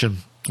Transmission,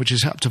 which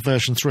is up to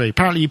version 3.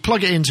 Apparently you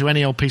plug it into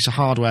any old piece of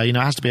hardware, it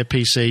has to be a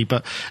PC,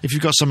 but if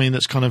you've got something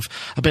that's kind of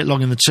a bit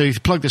long in the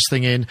tooth, plug this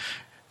thing in,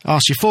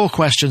 ask you 4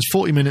 questions,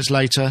 14 minutes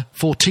later,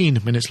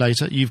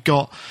 you've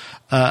got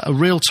a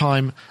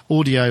real-time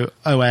audio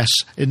OS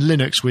in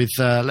Linux with,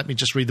 let me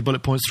just read the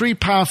bullet points, 3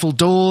 powerful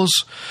doors,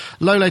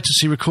 low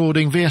latency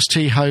recording,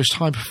 VST host,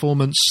 high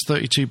performance,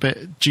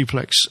 32-bit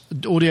duplex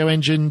audio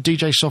engine,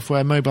 DJ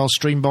software, mobile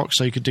Streambox,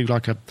 so you could do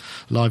like a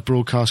live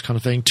broadcast kind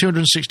of thing,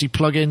 260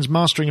 plugins,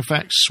 mastering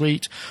effects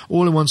suite,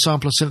 all-in-one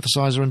sampler,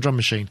 synthesizer and drum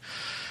machine.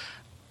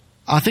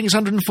 I think it's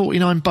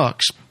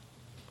 $149.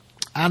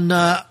 And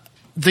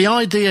the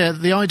idea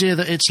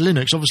that it's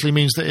Linux obviously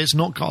means that it's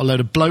not got a load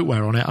of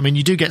bloatware on it. I mean,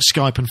 you do get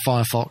Skype and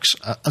Firefox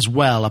as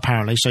well,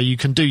 apparently, so you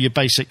can do your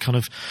basic kind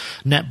of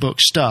netbook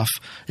stuff.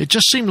 It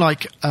just seemed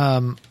like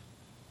a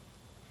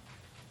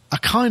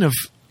kind of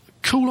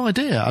cool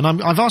idea, and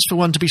I've asked for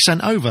one to be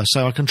sent over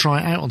so I can try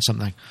it out on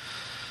something.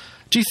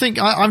 Do you think...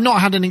 I've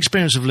not had any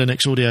experience of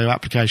Linux audio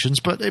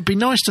applications, but it'd be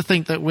nice to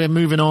think that we're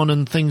moving on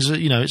and things,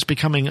 it's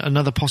becoming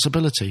another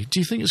possibility. Do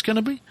you think it's going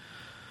to be?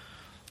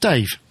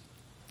 Dave?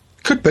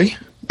 Could be.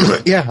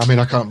 Yeah, I mean,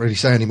 I can't really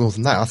say any more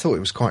than that. I thought it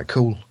was quite a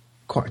cool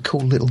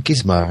little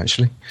gizmo,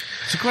 actually.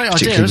 It's a great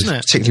idea, isn't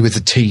it? Particularly with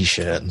the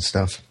T-shirt and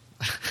stuff.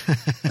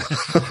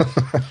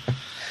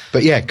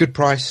 But yeah, good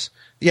price.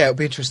 Yeah, it'll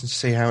be interesting to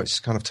see how it's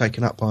kind of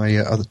taken up by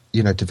other,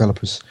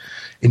 developers,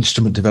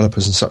 instrument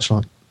developers and such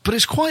like. But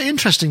it's quite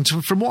interesting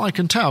from what I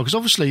can tell, because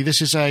obviously this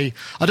is I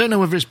don't know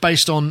whether it's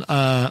based on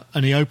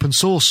any open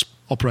source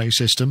operating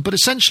system, but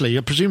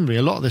essentially, presumably,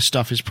 a lot of this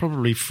stuff is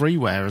probably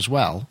freeware as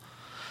well.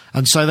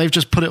 And so they've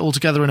just put it all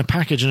together in a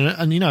package.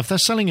 And if they're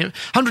selling it,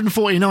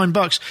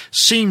 $149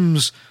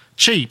 seems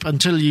cheap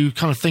until you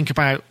kind of think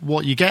about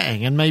what you're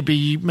getting. And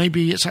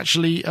maybe it's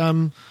actually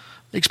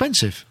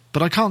expensive.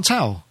 But I can't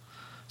tell.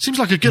 Seems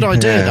like a good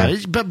idea,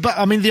 though. But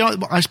I mean,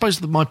 I suppose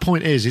that my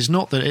point is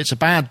not that it's a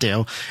bad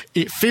deal.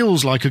 It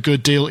feels like a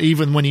good deal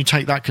even when you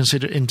take that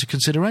into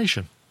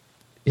consideration.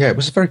 Yeah, it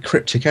was a very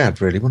cryptic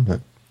ad, really, wasn't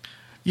it?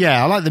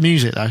 Yeah, I like the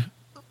music, though.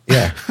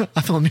 Yeah.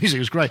 I thought the music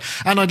was great.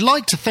 And I'd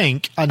like to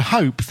think and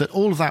hope that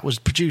all of that was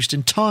produced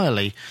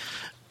entirely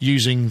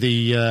using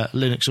the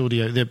Linux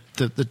audio, the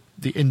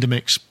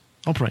Indamix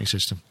operating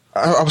system.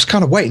 I was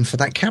kind of waiting for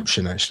that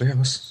caption, actually. I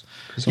was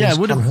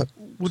would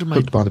have made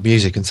hooked by the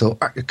music and thought,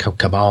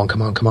 come on.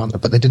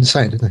 But they didn't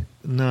say it, did they?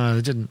 No,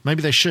 they didn't.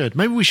 Maybe they should.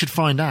 Maybe we should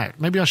find out.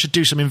 Maybe I should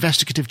do some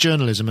investigative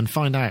journalism and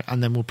find out,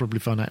 and then we'll probably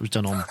find out it was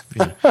done on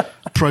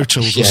Pro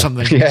Tools or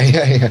something.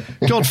 Yeah.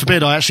 God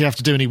forbid I actually have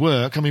to do any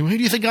work. I mean, who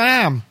do you think I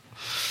am?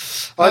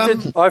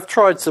 I've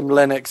tried some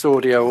Linux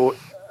audio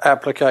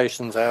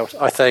applications out,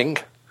 I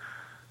think.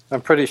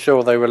 I'm pretty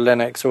sure they were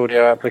Linux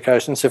audio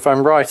applications. If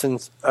I'm right in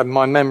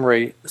my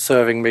memory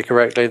serving me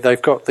correctly,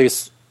 they've got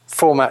this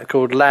format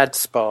called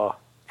LADSPA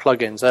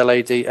plugins,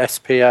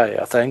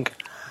 LADSPA, I think.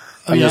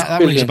 Oh, yeah,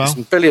 that rings a bell.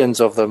 Billions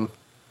of them.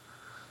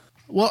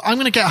 Well, I'm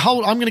going to get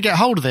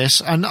hold of this,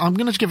 and I'm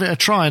going to give it a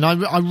try. And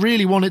I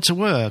really want it to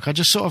work. I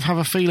just sort of have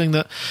a feeling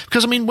that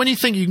because I mean, when you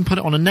think you can put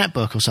it on a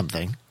netbook or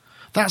something,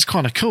 that's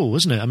kind of cool,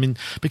 isn't it? I mean,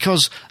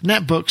 because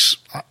netbooks,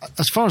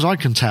 as far as I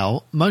can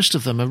tell, most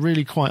of them are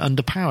really quite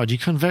underpowered. You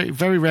can very,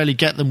 very rarely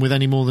get them with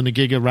any more than a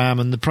gig of RAM,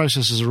 and the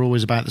processors are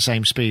always about the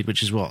same speed,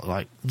 which is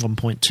like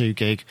 1.2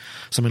 gig,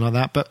 something like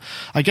that. But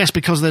I guess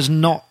because there's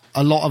not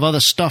a lot of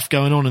other stuff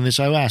going on in this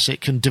OS, it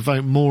can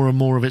devote more and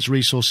more of its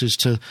resources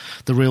to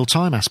the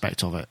real-time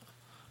aspect of it,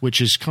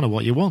 which is kind of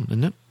what you want,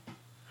 isn't it?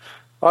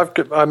 I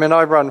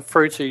run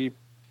Fruity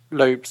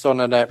Loops on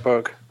a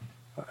netbook,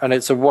 and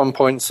it's a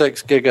 1.6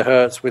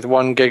 gigahertz with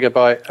 1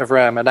 gigabyte of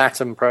RAM, an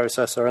Atom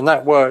processor, and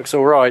that works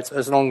all right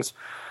as long as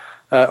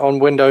on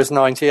Windows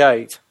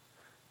 98.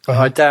 But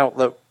I doubt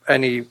that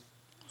any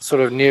sort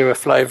of newer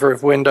flavor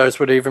of Windows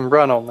would even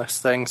run on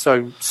this thing.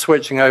 So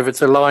switching over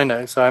to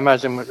Linux, I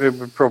imagine it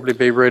would probably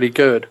be really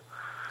good,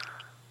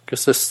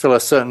 because there's still a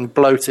certain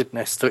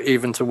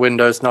bloatedness to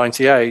Windows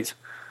 98.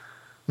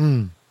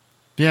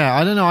 Yeah,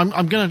 I don't know.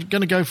 I'm going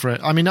to go for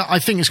it. I mean, I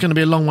think it's going to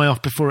be a long way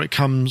off before it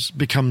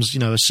becomes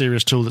a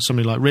serious tool that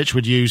somebody like Rich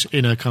would use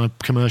in a kind of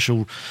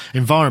commercial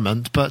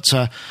environment. But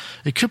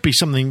it could be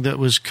something that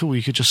was cool.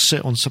 You could just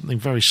sit on something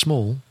very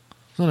small.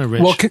 I don't know,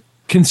 Rich. Well,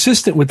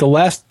 consistent with the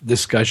last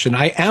discussion,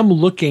 I am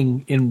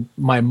looking in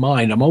my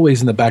mind. I'm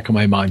always in the back of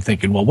my mind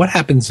thinking, well, what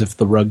happens if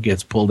the rug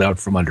gets pulled out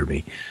from under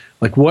me?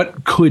 Like,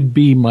 what could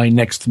be my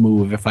next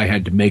move if I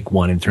had to make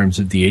one in terms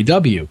of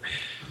DAW?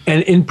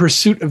 And in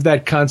pursuit of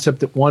that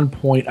concept, at one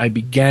point, I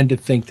began to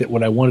think that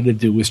what I wanted to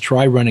do was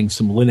try running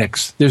some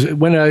Linux.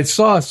 When I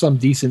saw some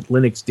decent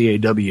Linux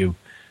DAW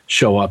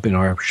show up in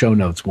our show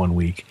notes one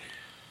week,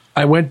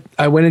 I went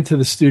into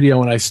the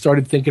studio and I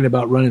started thinking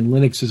about running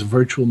Linux as a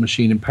virtual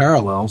machine in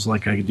parallels,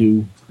 like I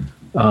do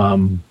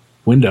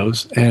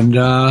Windows,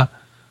 and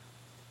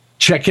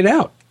check it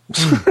out.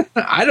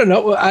 I don't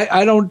know.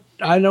 I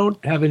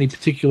don't have any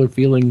particular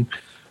feeling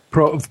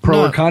pro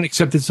or con,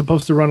 except it's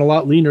supposed to run a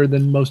lot leaner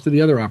than most of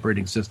the other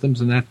operating systems,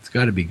 and that's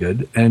got to be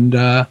good. And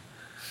I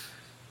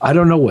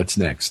don't know what's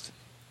next.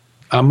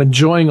 I'm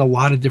enjoying a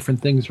lot of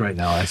different things right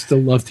now. I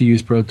still love to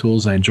use Pro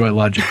Tools. I enjoy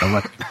Logic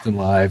Electric and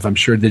Live. I'm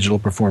sure Digital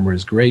Performer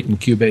is great, and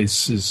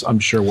Cubase is, I'm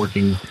sure,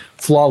 working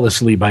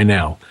flawlessly by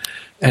now.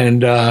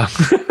 And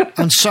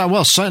let's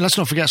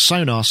not forget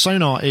Sonar.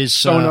 Sonar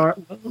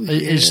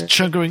is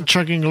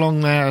chugging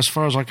along there. As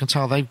far as I can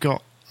tell, they've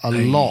got a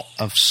lot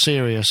of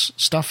serious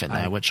stuff in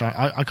there, which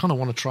I kind of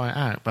want to try it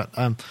out. But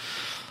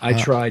I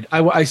tried.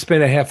 I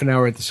spent a half an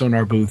hour at the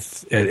Sonar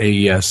booth at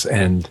AES,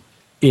 and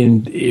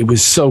it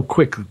was so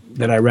quick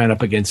that I ran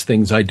up against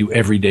things I do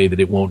every day that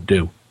it won't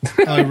do.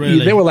 Oh,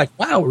 really? They were like,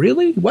 "Wow,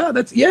 really? Wow,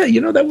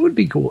 that would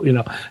be cool."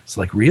 It's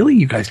like, really,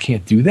 you guys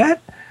can't do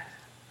that?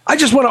 I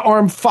just want to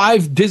arm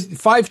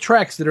five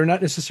tracks that are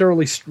not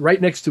necessarily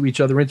right next to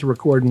each other into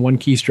record in one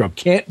keystroke.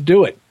 Can't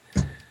do it.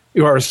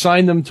 Or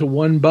assign them to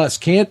one bus.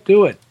 Can't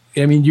do it.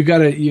 I mean, you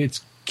gotta.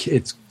 It's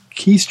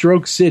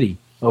keystroke city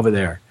over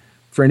there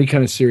for any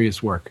kind of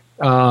serious work.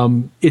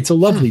 It's a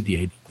lovely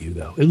DAW,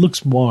 though. It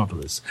looks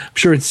marvelous. I'm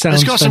sure it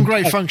sounds. It's got some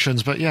great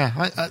functions, but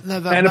yeah,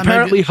 and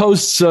apparently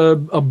hosts a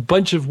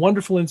bunch of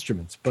wonderful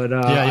instruments. But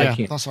I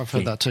can't. I've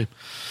heard that too.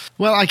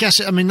 Well, I guess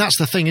that's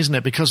the thing, isn't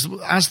it? Because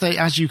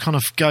as you kind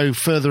of go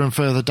further and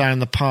further down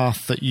the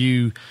path that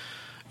you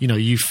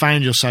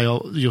found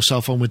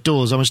yourself on with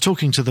DAWs. I was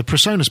talking to the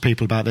Presonus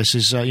people about this.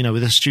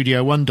 With a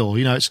Studio One DAW,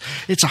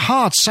 it's a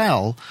hard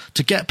sell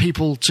to get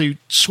people to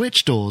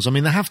switch DAWs. I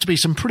mean, there have to be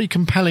some pretty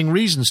compelling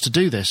reasons to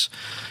do this,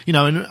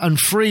 and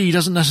free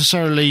doesn't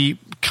necessarily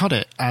cut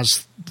it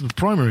as the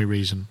primary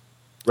reason,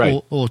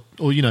 right? Or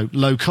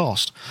low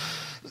cost.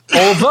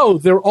 Although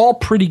they're all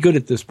pretty good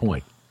at this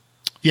point.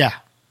 Yeah.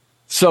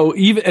 So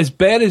even as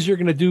bad as you're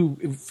going to do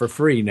for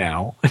free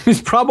now,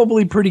 it's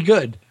probably pretty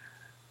good.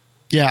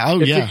 Yeah,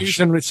 if you're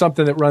using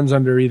something that runs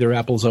under either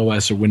Apple's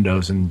OS or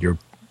Windows, and your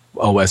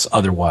OS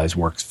otherwise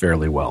works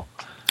fairly well.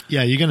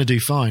 Yeah, you're going to do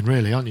fine,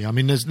 really, aren't you? I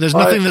mean, there's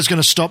nothing that's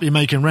going to stop you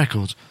making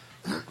records.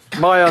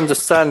 My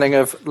understanding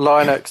of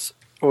Linux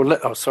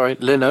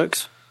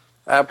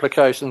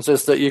applications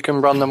is that you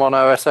can run them on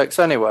OS X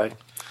anyway,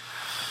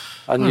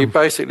 and you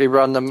basically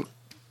run them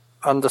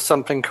under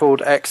something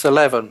called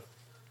X11,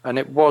 and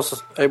it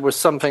was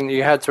something that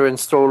you had to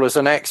install as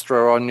an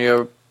extra on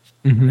your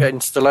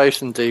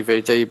installation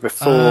DVD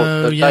before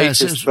the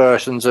latest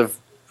versions of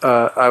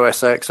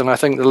OS X, and I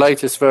think the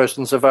latest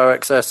versions of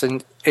OS X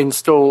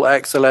install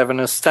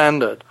X11 as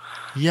standard.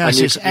 Yes,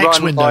 And it's you X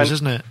run Windows,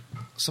 isn't it?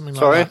 Something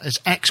like Sorry? that. It's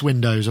X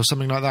Windows or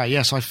something like that.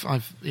 Yes,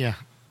 I've yeah.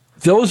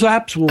 Those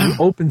apps will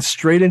open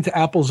straight into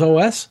Apple's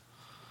OS?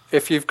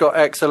 If you've got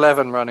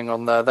X11 running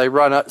on there, they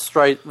run it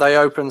straight. They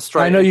open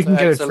straight. I know you into can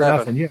get it X11. for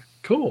nothing. Yeah,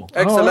 cool.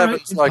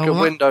 X11's like Oh, a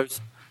that-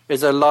 Windows,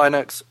 is a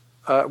Linux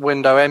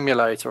window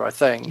emulator, I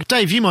think.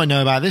 Dave, you might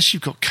know about this.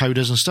 You've got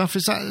coders and stuff.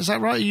 Is that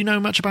right? You know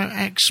much about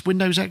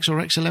Windows X or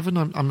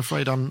X11? I'm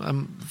afraid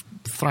I'm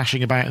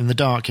thrashing about in the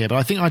dark here, but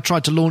I think I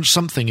tried to launch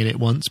something in it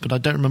once, but I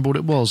don't remember what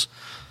it was.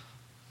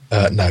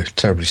 No,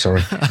 terribly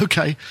sorry.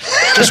 Okay,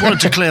 just wanted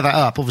to clear that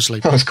up. Obviously.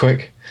 That was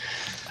quick.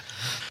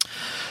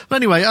 But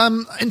anyway,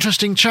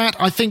 interesting chat.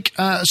 I think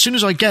as soon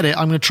as I get it,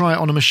 I'm going to try it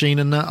on a machine,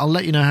 and I'll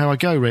let you know how I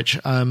go, Rich.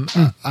 And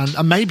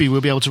maybe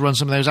we'll be able to run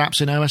some of those apps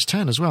in OS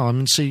 10 as well. I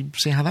mean, see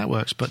how that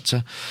works. But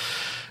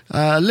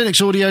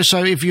Linux Audio.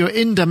 So if you're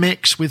in the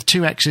mix with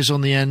 2 X's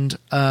on the end,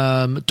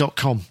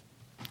 .com.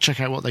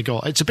 Check out what they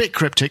got. It's a bit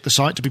cryptic, the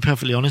site, to be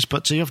perfectly honest,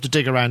 but you have to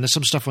dig around. There's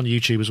some stuff on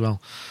YouTube as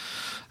well.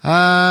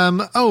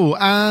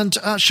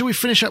 Shall we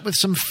finish up with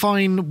some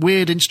fine,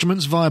 weird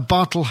instruments via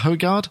Bartel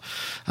Hogard?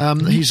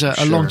 He's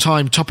a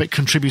long-time topic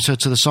contributor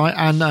to the site,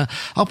 and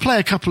I'll play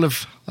a couple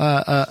of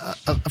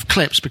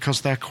clips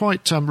because they're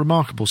quite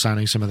remarkable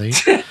sounding, some of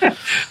these.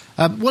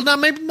 Well, no,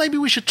 maybe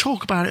we should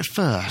talk about it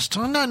first.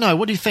 No.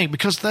 What do you think?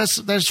 Because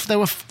there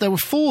were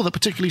 4 that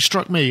particularly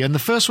struck me, and the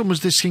first one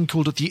was this thing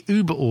called the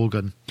Uber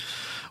organ,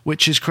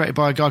 which is created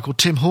by a guy called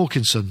Tim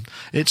Hawkinson.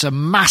 It's a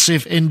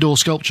massive indoor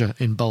sculpture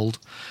in bold,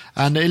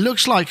 and it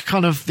looks like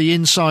kind of the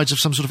insides of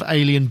some sort of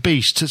alien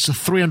beast. It's a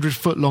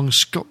 300-foot-long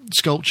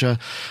sculpture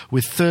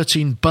with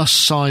 13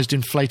 bus-sized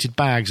inflated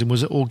bags, and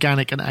was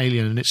organic and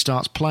alien, and it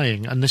starts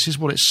playing, and this is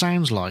what it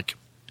sounds like.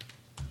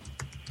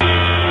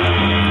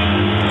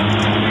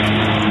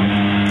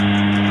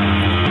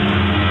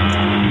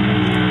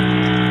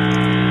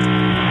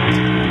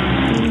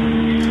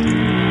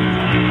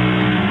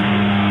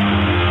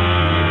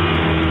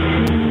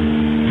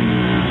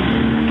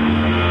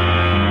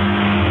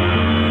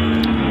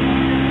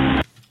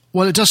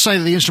 Well, it does say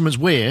that the instrument's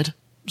weird,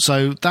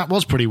 so that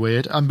was pretty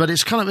weird. But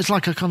it's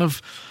like a kind of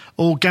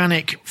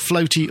organic,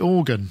 floaty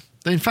organ.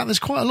 In fact, there's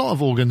quite a lot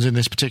of organs in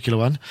this particular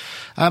one.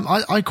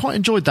 I quite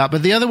enjoyed that.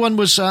 But the other one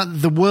was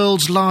the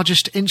world's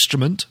largest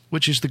instrument,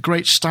 which is the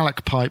Great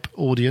Stalacpipe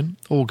organ,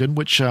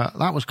 which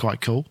that was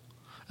quite cool.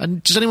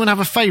 And does anyone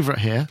have a favourite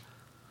here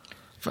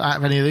out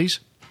of any of these?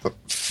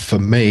 For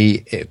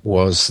me, it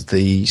was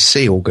the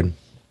C organ.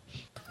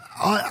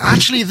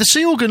 Actually, the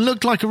C organ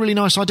looked like a really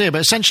nice idea, but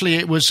essentially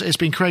it's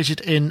been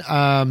created in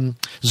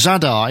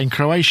Zadar in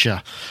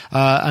Croatia,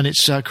 and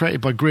it's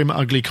created by Grim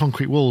Ugly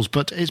Concrete Walls.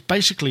 But it's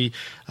basically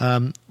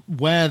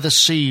where the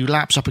sea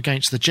laps up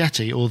against the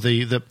jetty, or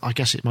the I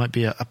guess it might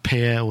be a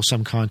pier or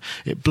some kind.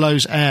 It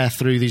blows air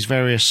through these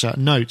various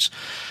notes,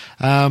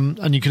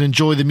 and you can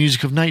enjoy the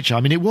music of nature.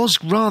 I mean, it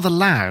was rather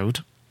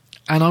loud.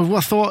 And I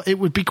thought it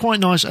would be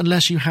quite nice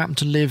unless you happen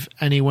to live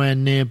anywhere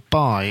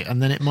nearby,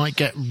 and then it might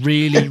get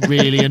really,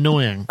 really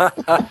annoying. But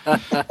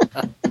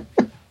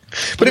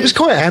it was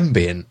quite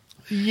ambient.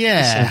 Yeah.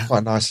 It sounded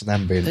quite nice and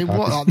ambient. It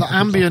was, the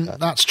ambient,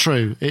 that's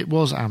true. It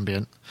was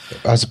ambient.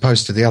 As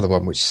opposed to the other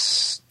one,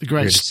 which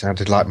really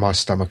sounded like my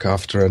stomach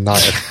after a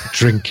night of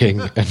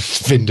drinking and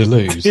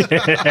Vindaloos.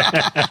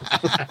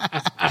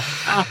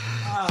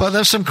 But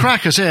there's some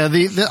crackers here.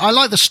 I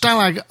like the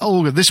Stalag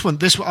organ. This one.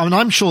 I mean,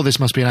 I'm sure this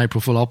must be an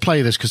April Fool. I'll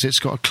play this because it's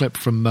got a clip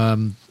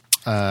from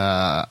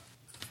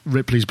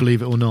Ripley's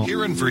Believe It or Not.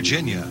 Here in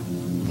Virginia,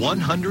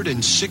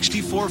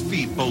 164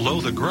 feet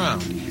below the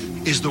ground,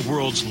 is the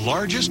world's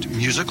largest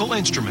musical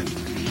instrument.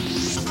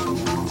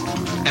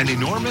 An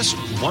enormous,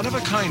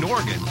 one-of-a-kind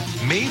organ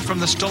made from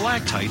the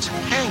stalactites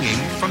hanging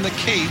from the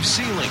cave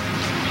ceiling.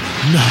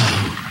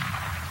 No.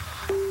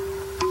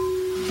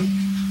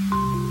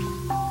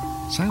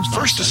 Sounds nice,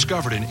 First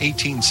discovered in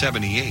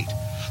 1878,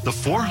 the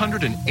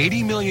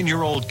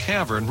 480-million-year-old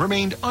cavern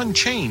remained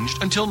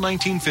unchanged until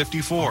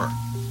 1954.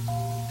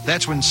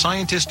 That's when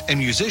scientist and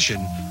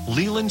musician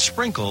Leland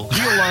Sprinkle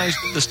realized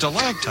the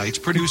stalactites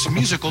produce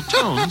musical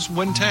tones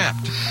when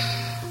tapped.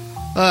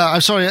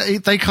 I'm sorry,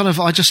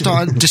 I just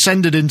started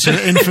descended into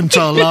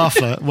infantile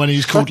laughter when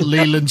he's called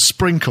Leland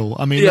Sprinkle.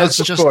 I mean, yes,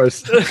 that's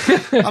just. Of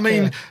course. I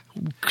mean,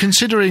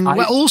 considering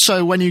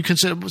also when you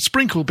consider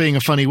sprinkle being a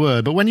funny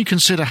word, but when you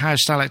consider how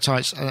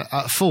stalactites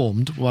are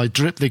formed, why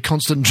the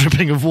constant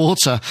dripping of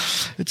water,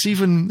 it's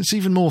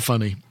even more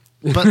funny.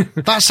 But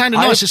that sounded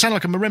nice. It sounded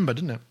like a marimba,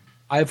 didn't it?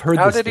 I've heard.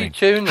 How this did thing. he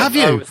tune it? Have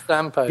you? With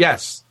sandpaper?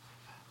 Yes.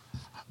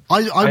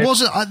 I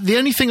wasn't. The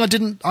only thing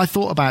I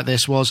thought about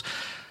this was,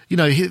 you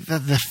know,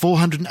 the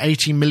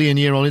 480 million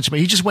year old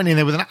instrument. He just went in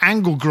there with an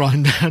angle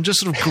grinder and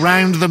just sort of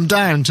ground them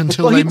down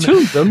until he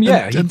tuned them.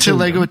 Yeah, until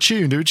they got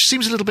tuned, which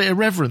seems a little bit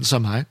irreverent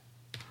somehow.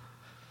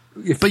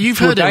 But you've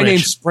heard a guy it, Rich.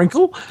 named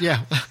Sprinkle.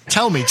 Yeah,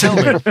 tell me.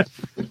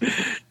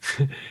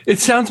 It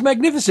sounds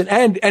magnificent,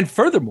 and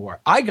furthermore,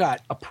 I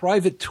got a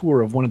private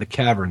tour of one of the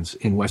caverns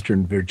in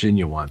Western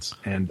Virginia once,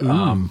 and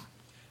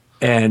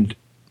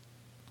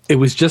It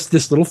was just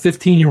this little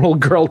 15-year-old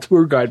girl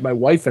tour guide, my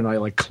wife and I,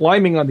 like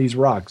climbing on these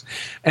rocks.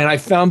 And I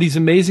found these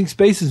amazing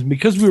spaces. And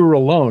because we were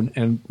alone,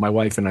 and my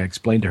wife and I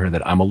explained to her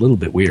that I'm a little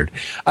bit weird,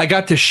 I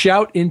got to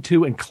shout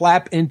into and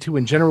clap into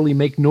and generally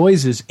make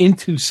noises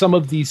into some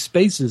of these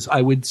spaces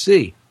I would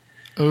see.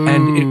 Ooh.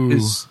 And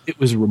it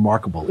was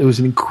remarkable. It was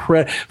an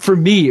incredible. For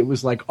me, it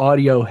was like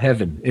audio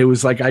heaven. It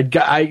was like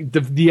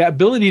the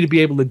ability to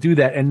be able to do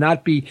that and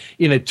not be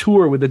in a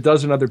tour with a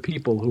dozen other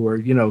people who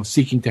are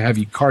seeking to have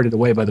you carted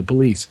away by the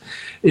police.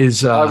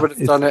 I would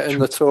have done it in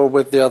the tour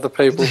with the other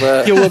people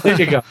there. Yeah, well, there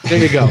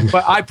you go.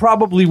 But I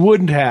probably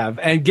wouldn't have.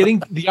 And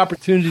getting the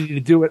opportunity to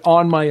do it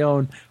on my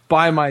own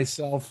by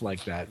myself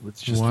like that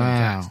was just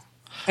fantastic.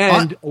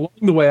 And along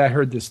the way, I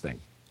heard this thing.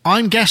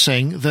 I'm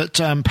guessing that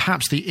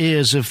perhaps the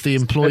ears of the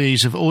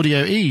employees of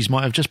Audio Ease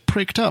might have just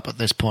pricked up at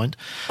this point,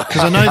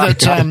 because I know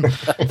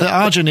that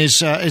Arjun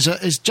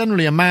is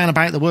generally a man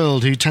about the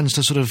world who tends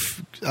to sort of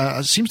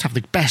seems to have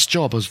the best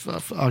job, as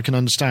I can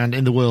understand,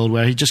 in the world,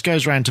 where he just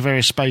goes around to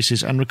various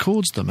spaces and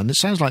records them. And it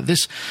sounds like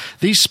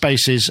these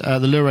spaces, the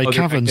Luray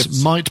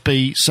Caverns, might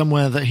be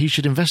somewhere that he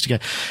should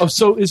investigate. Oh,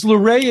 so is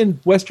Luray in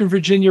Western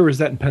Virginia or is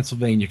that in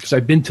Pennsylvania? Because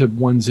I've been to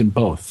ones in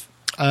both.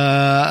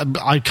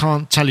 I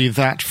can't tell you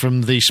that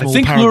from the small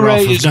paragraph. I think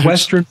Luray is notes.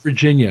 Western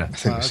Virginia. I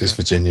think this is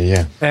Virginia,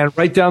 yeah. And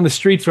right down the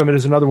street from it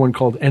is another one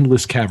called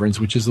Endless Caverns,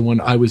 which is the one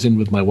I was in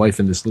with my wife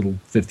and this little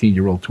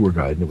 15-year-old tour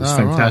guide, and it was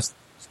fantastic.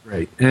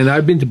 Right. It was great. And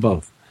I've been to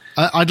both.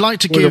 I'd like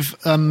to give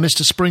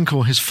Mr.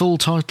 Sprinkle his full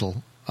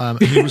title.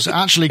 He was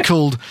actually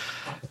called...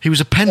 He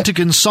was a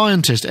Pentagon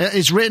scientist.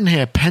 It's written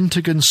here,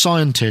 Pentagon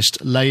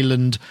scientist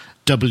Leyland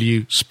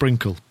W.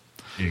 Sprinkle.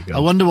 I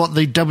wonder what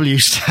the W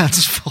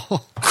stands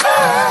for.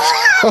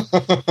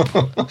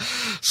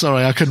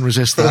 Sorry, I couldn't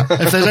resist that.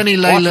 If there's any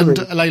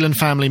Leyland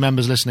family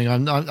members listening,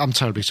 I'm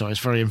terribly sorry.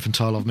 It's very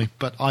infantile of me,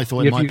 but I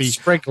thought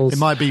it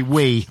might be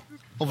we.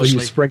 Obviously,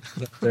 you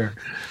sprinkled up there.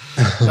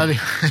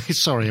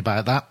 Sorry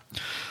about that.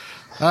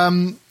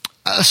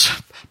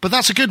 But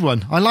that's a good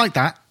one. I like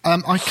that.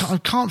 I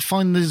can't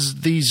find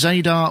the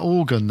Zadar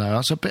organ though.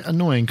 That's a bit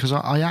annoying because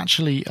I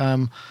actually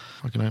I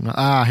can open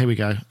it. Here we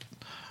go.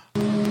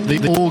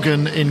 The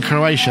organ in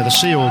Croatia, the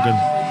sea organ.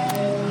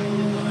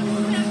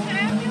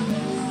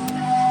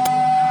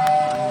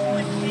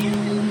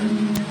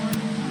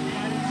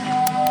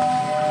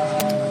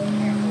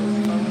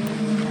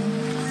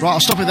 Right, I'll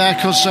stop it there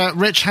because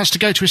Rich has to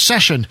go to his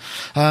session,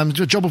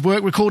 do a job of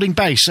work recording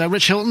bass.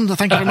 Rich Hilton,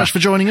 thank you very much for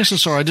joining us.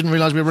 Sorry, I didn't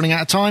realise we were running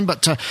out of time,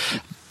 but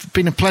it's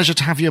been a pleasure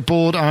to have you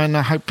aboard, and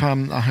I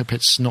hope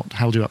it's not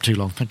held you up too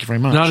long. Thank you very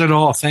much. Not at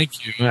all.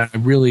 Thank you. I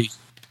really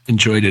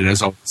enjoyed it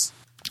as always.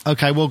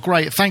 Okay, well,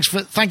 great. Thank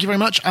you very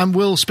much, and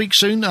we'll speak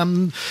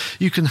soon.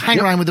 You can hang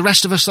around with the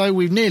rest of us, though.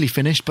 We've nearly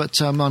finished, but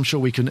I'm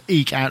sure we can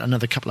eke out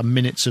another couple of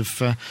minutes of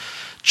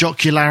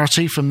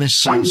jocularity from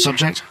this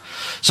subject.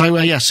 So,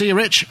 see you,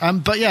 Rich.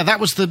 But, yeah, that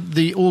was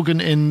the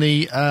organ in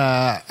the...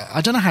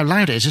 I don't know how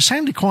loud it is. It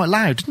sounded quite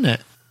loud, didn't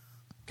it?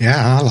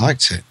 Yeah, I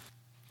liked it.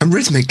 And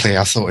rhythmically,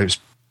 I thought it was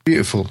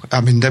beautiful.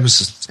 I mean,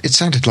 it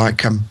sounded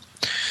like... do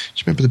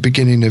you remember the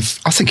beginning of...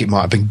 I think it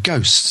might have been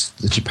Ghosts,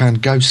 the Japan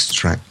Ghosts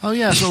track. Oh,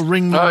 yeah, sort of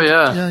ring... Oh,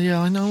 yeah.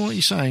 Yeah, I know what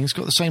you're saying. It's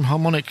got the same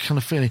harmonic kind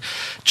of feeling.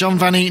 John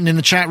Van Eaton in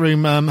the chat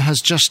room has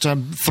just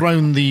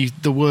thrown the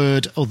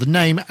word, or the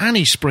name,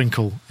 Annie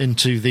Sprinkle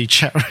into the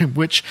chat room,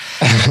 which,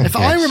 if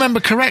I remember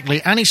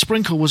correctly, Annie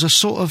Sprinkle was a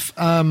sort of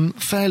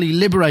fairly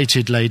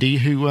liberated lady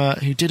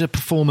who did a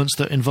performance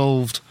that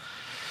involved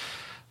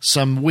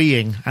some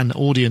weeing and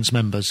audience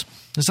members.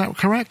 Is that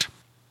correct?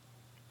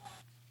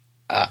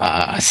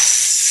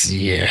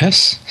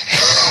 Yes.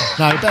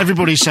 No,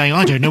 everybody's saying,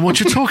 I don't know what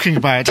you're talking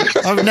about.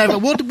 I've never.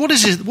 What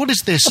is it? What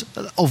is this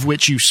of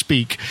which you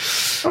speak?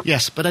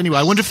 Yes, but anyway,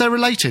 I wonder if they're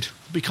related.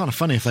 It'd be kind of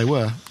funny if they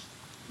were.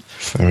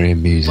 Very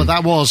amusing. But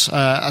that was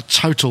a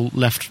total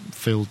left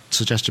field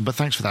suggestion. But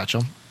thanks for that,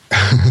 John.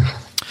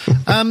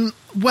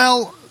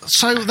 Well,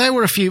 so there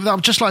were a few.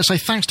 I'd just like to say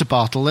thanks to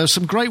Bartle. There were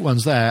some great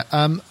ones there.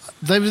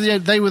 They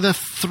were the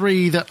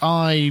three that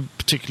I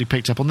particularly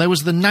picked up on. There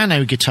was the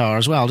nano guitar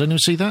as well. Didn't you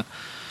see that?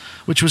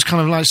 Which was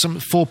kind of like some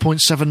 4.7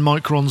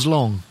 microns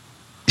long.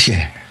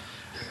 Yeah.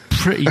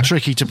 Pretty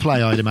tricky to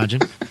play, I'd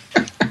imagine.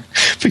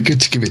 Be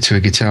good to give it to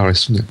a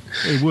guitarist, wouldn't it?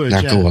 It would,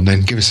 Now go on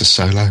then, give us a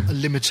solo.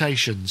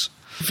 Limitations.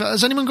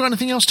 Has anyone got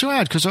anything else to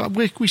add? Because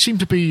we seem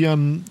to be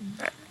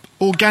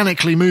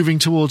organically moving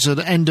towards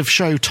an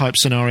end-of-show type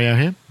scenario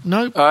here.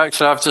 No?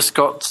 Actually, I've just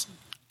got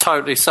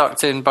totally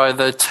sucked in by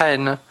the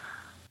 10...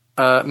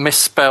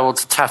 misspelled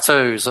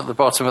tattoos at the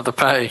bottom of the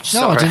page.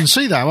 No, Sorry. I didn't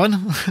see that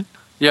one.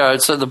 Yeah,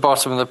 it's at the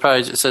bottom of the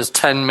page. It says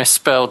 10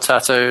 misspelled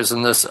tattoos,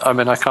 and there's... I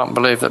mean, I can't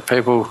believe that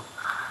people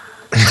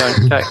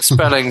don't check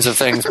spellings of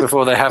things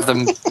before they have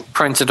them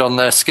printed on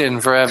their skin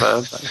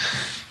forever.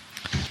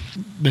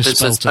 It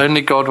says,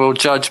 only God will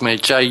judge me,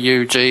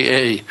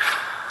 Juge.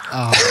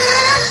 Oh.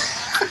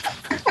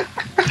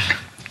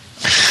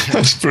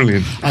 That's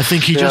brilliant. I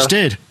think he just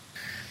did.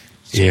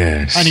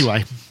 Yes.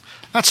 Anyway...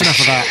 That's enough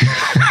of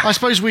that. I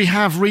suppose we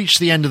have reached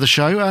the end of the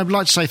show. I'd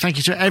like to say thank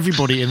you to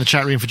everybody in the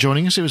chat room for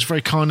joining us. It was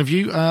very kind of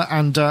you,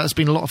 and it's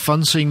been a lot of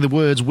fun seeing the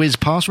words whiz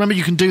past. Remember,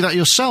 you can do that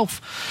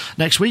yourself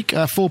next week,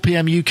 4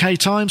 p.m. UK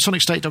time,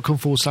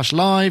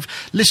 sonicstate.com/live.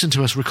 Listen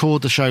to us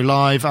record the show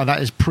live.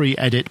 That is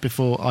pre-edit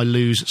before I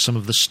lose some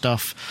of the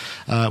stuff,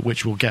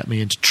 which will get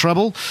me into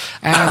trouble.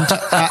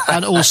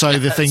 And also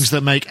the things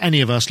that make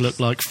any of us look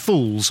like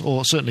fools,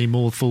 or certainly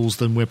more fools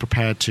than we're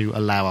prepared to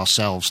allow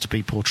ourselves to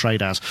be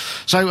portrayed as.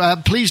 So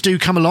please do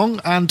come along,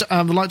 and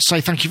I'd like to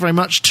say thank you very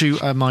much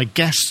to my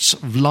guests,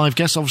 live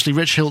guests. Obviously,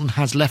 Rich Hilton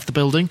has left the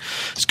building.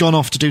 He's gone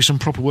off to do some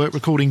proper work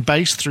recording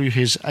bass through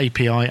his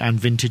API and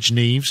vintage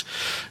Neves.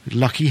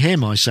 Lucky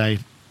him, I say.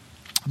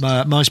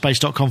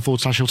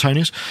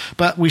 myspace.com/Hiltonius.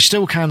 But we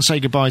still can say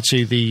goodbye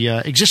to the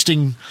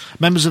existing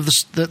members of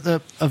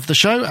the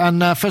show.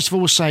 And first of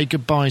all, we'll say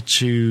goodbye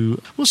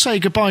to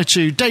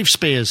Dave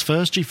Spears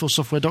first,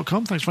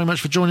 GeForceSoftware.com. Thanks very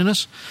much for joining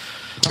us.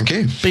 Thank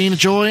you. Been a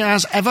joy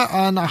as ever,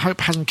 and I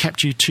hope hasn't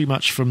kept you too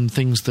much from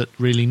things that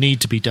really need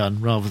to be done,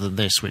 rather than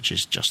this, which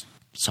is just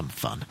some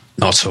fun.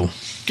 Not at all.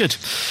 Good.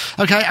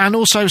 Okay, and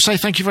also say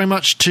thank you very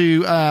much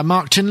to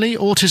Mark Tinley,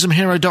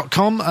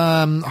 autismhero.com.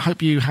 I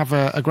hope you have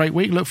a great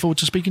week. Look forward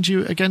to speaking to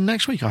you again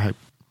next week, I hope.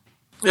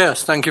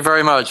 Yes, thank you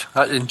very much.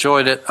 I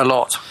enjoyed it a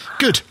lot.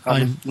 Good.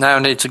 I now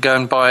need to go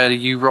and buy a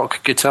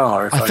U-Rock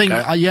guitar. If I think,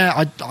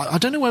 I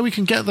don't know where we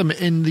can get them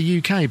in the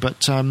UK,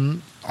 but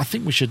I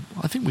think we should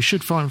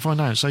find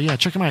out. So yeah,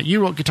 check them out.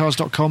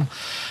 urockguitars.com.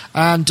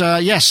 And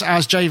yes,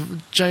 as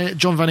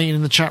John Van Eaton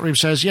in the chat room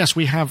says, yes,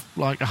 we have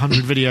like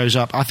 100 videos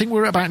up. I think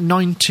we're at about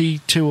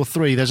 92 or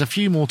 3. There's a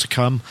few more to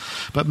come,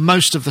 but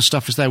most of the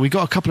stuff is there. We've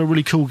got a couple of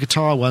really cool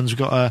guitar ones. We've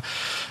got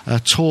a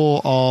tour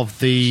of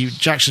the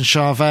Jackson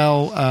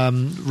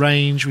Charvel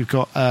range. We've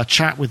got a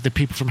chat with the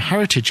people from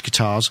Heritage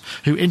Guitars,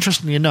 who,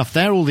 interestingly enough,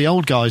 they're all the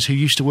old guys who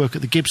used to work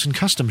at the Gibson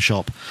Custom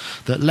Shop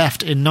that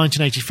left in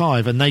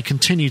 1985, and they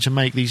continue to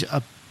make these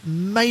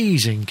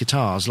amazing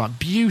guitars, like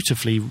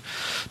beautifully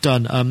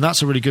done.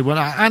 That's a really good one,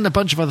 and a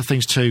bunch of other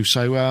things too.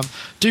 So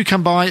do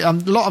come by. A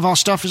lot of our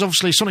stuff is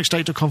obviously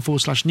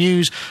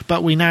sonicstate.com/news,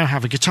 but we now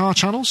have a guitar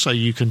channel, so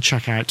you can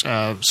check out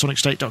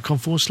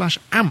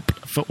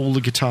sonicstate.com/amp for all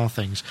the guitar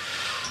things.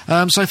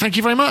 So thank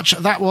you very much.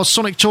 That was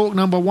Sonic Talk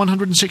number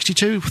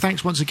 162.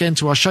 Thanks once again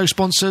to our show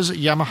sponsors,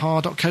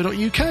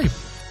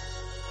 yamaha.co.uk.